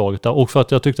för omslaget där. Och för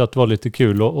att jag tyckte att det var lite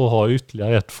kul att ha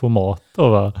ytterligare ett format.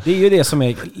 Då, det är ju det som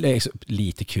är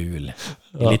lite kul.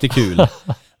 Det är lite kul.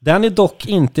 Den är dock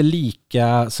inte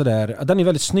lika sådär. Den är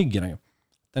väldigt snygg.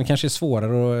 Den kanske är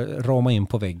svårare att rama in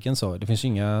på väggen. Så. Det finns ju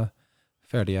inga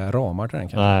färdiga ramar till den.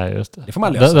 Kanske. Nej, just det. Det får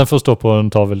man lösa. Den får stå på en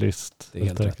tavellist. Det är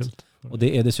helt rätt. Och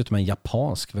det är dessutom en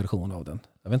japansk version av den.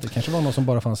 Jag vet inte, det kanske var någon som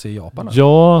bara fanns i Japan. Eller?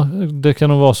 Ja, det kan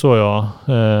nog vara så, ja.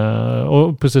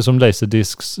 Och precis som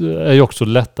Laserdiscs är ju också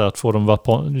lättare att få de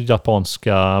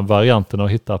japanska varianterna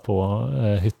att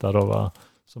hitta då, va?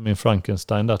 Som min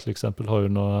Frankenstein där till exempel har ju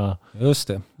några... Just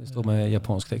det står med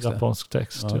japansk text. Japansk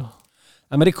text, ja.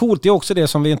 Ja, men det är coolt, det är också det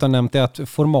som vi inte har nämnt, är att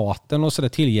formaten och så där,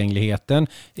 tillgängligheten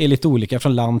är lite olika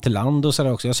från land till land och så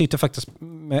där också. Jag sitter faktiskt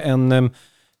med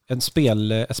ett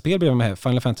spel bredvid mig här,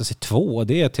 Final Fantasy 2,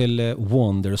 det är till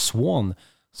Wonderswan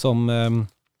som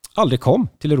aldrig kom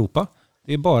till Europa.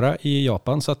 Det är bara i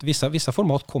Japan, så att vissa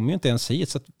format kommer ju inte ens hit,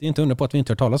 så att det är inte undra på att vi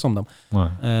inte hört talas om dem.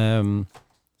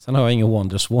 Sen har jag ingen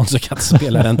Wonderswan så jag kan inte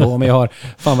spela den då, men jag har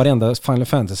varenda Final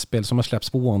Fantasy-spel som har släppts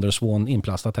på Wonderswan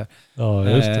inplastat här. Ja,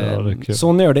 just det. Det är kul.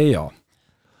 Så nördig är jag.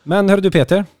 Men hör du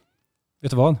Peter,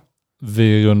 vet du vad?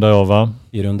 Vi rundar av, va?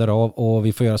 Vi rundar av och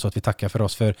vi får göra så att vi tackar för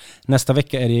oss. För nästa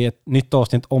vecka är det ett nytt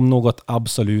avsnitt om något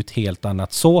absolut helt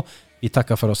annat. Så vi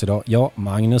tackar för oss idag. Ja,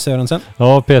 Magnus Sörensen.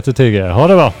 Ja, Peter Tigge. Ha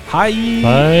det bra. Hej!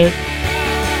 Hej!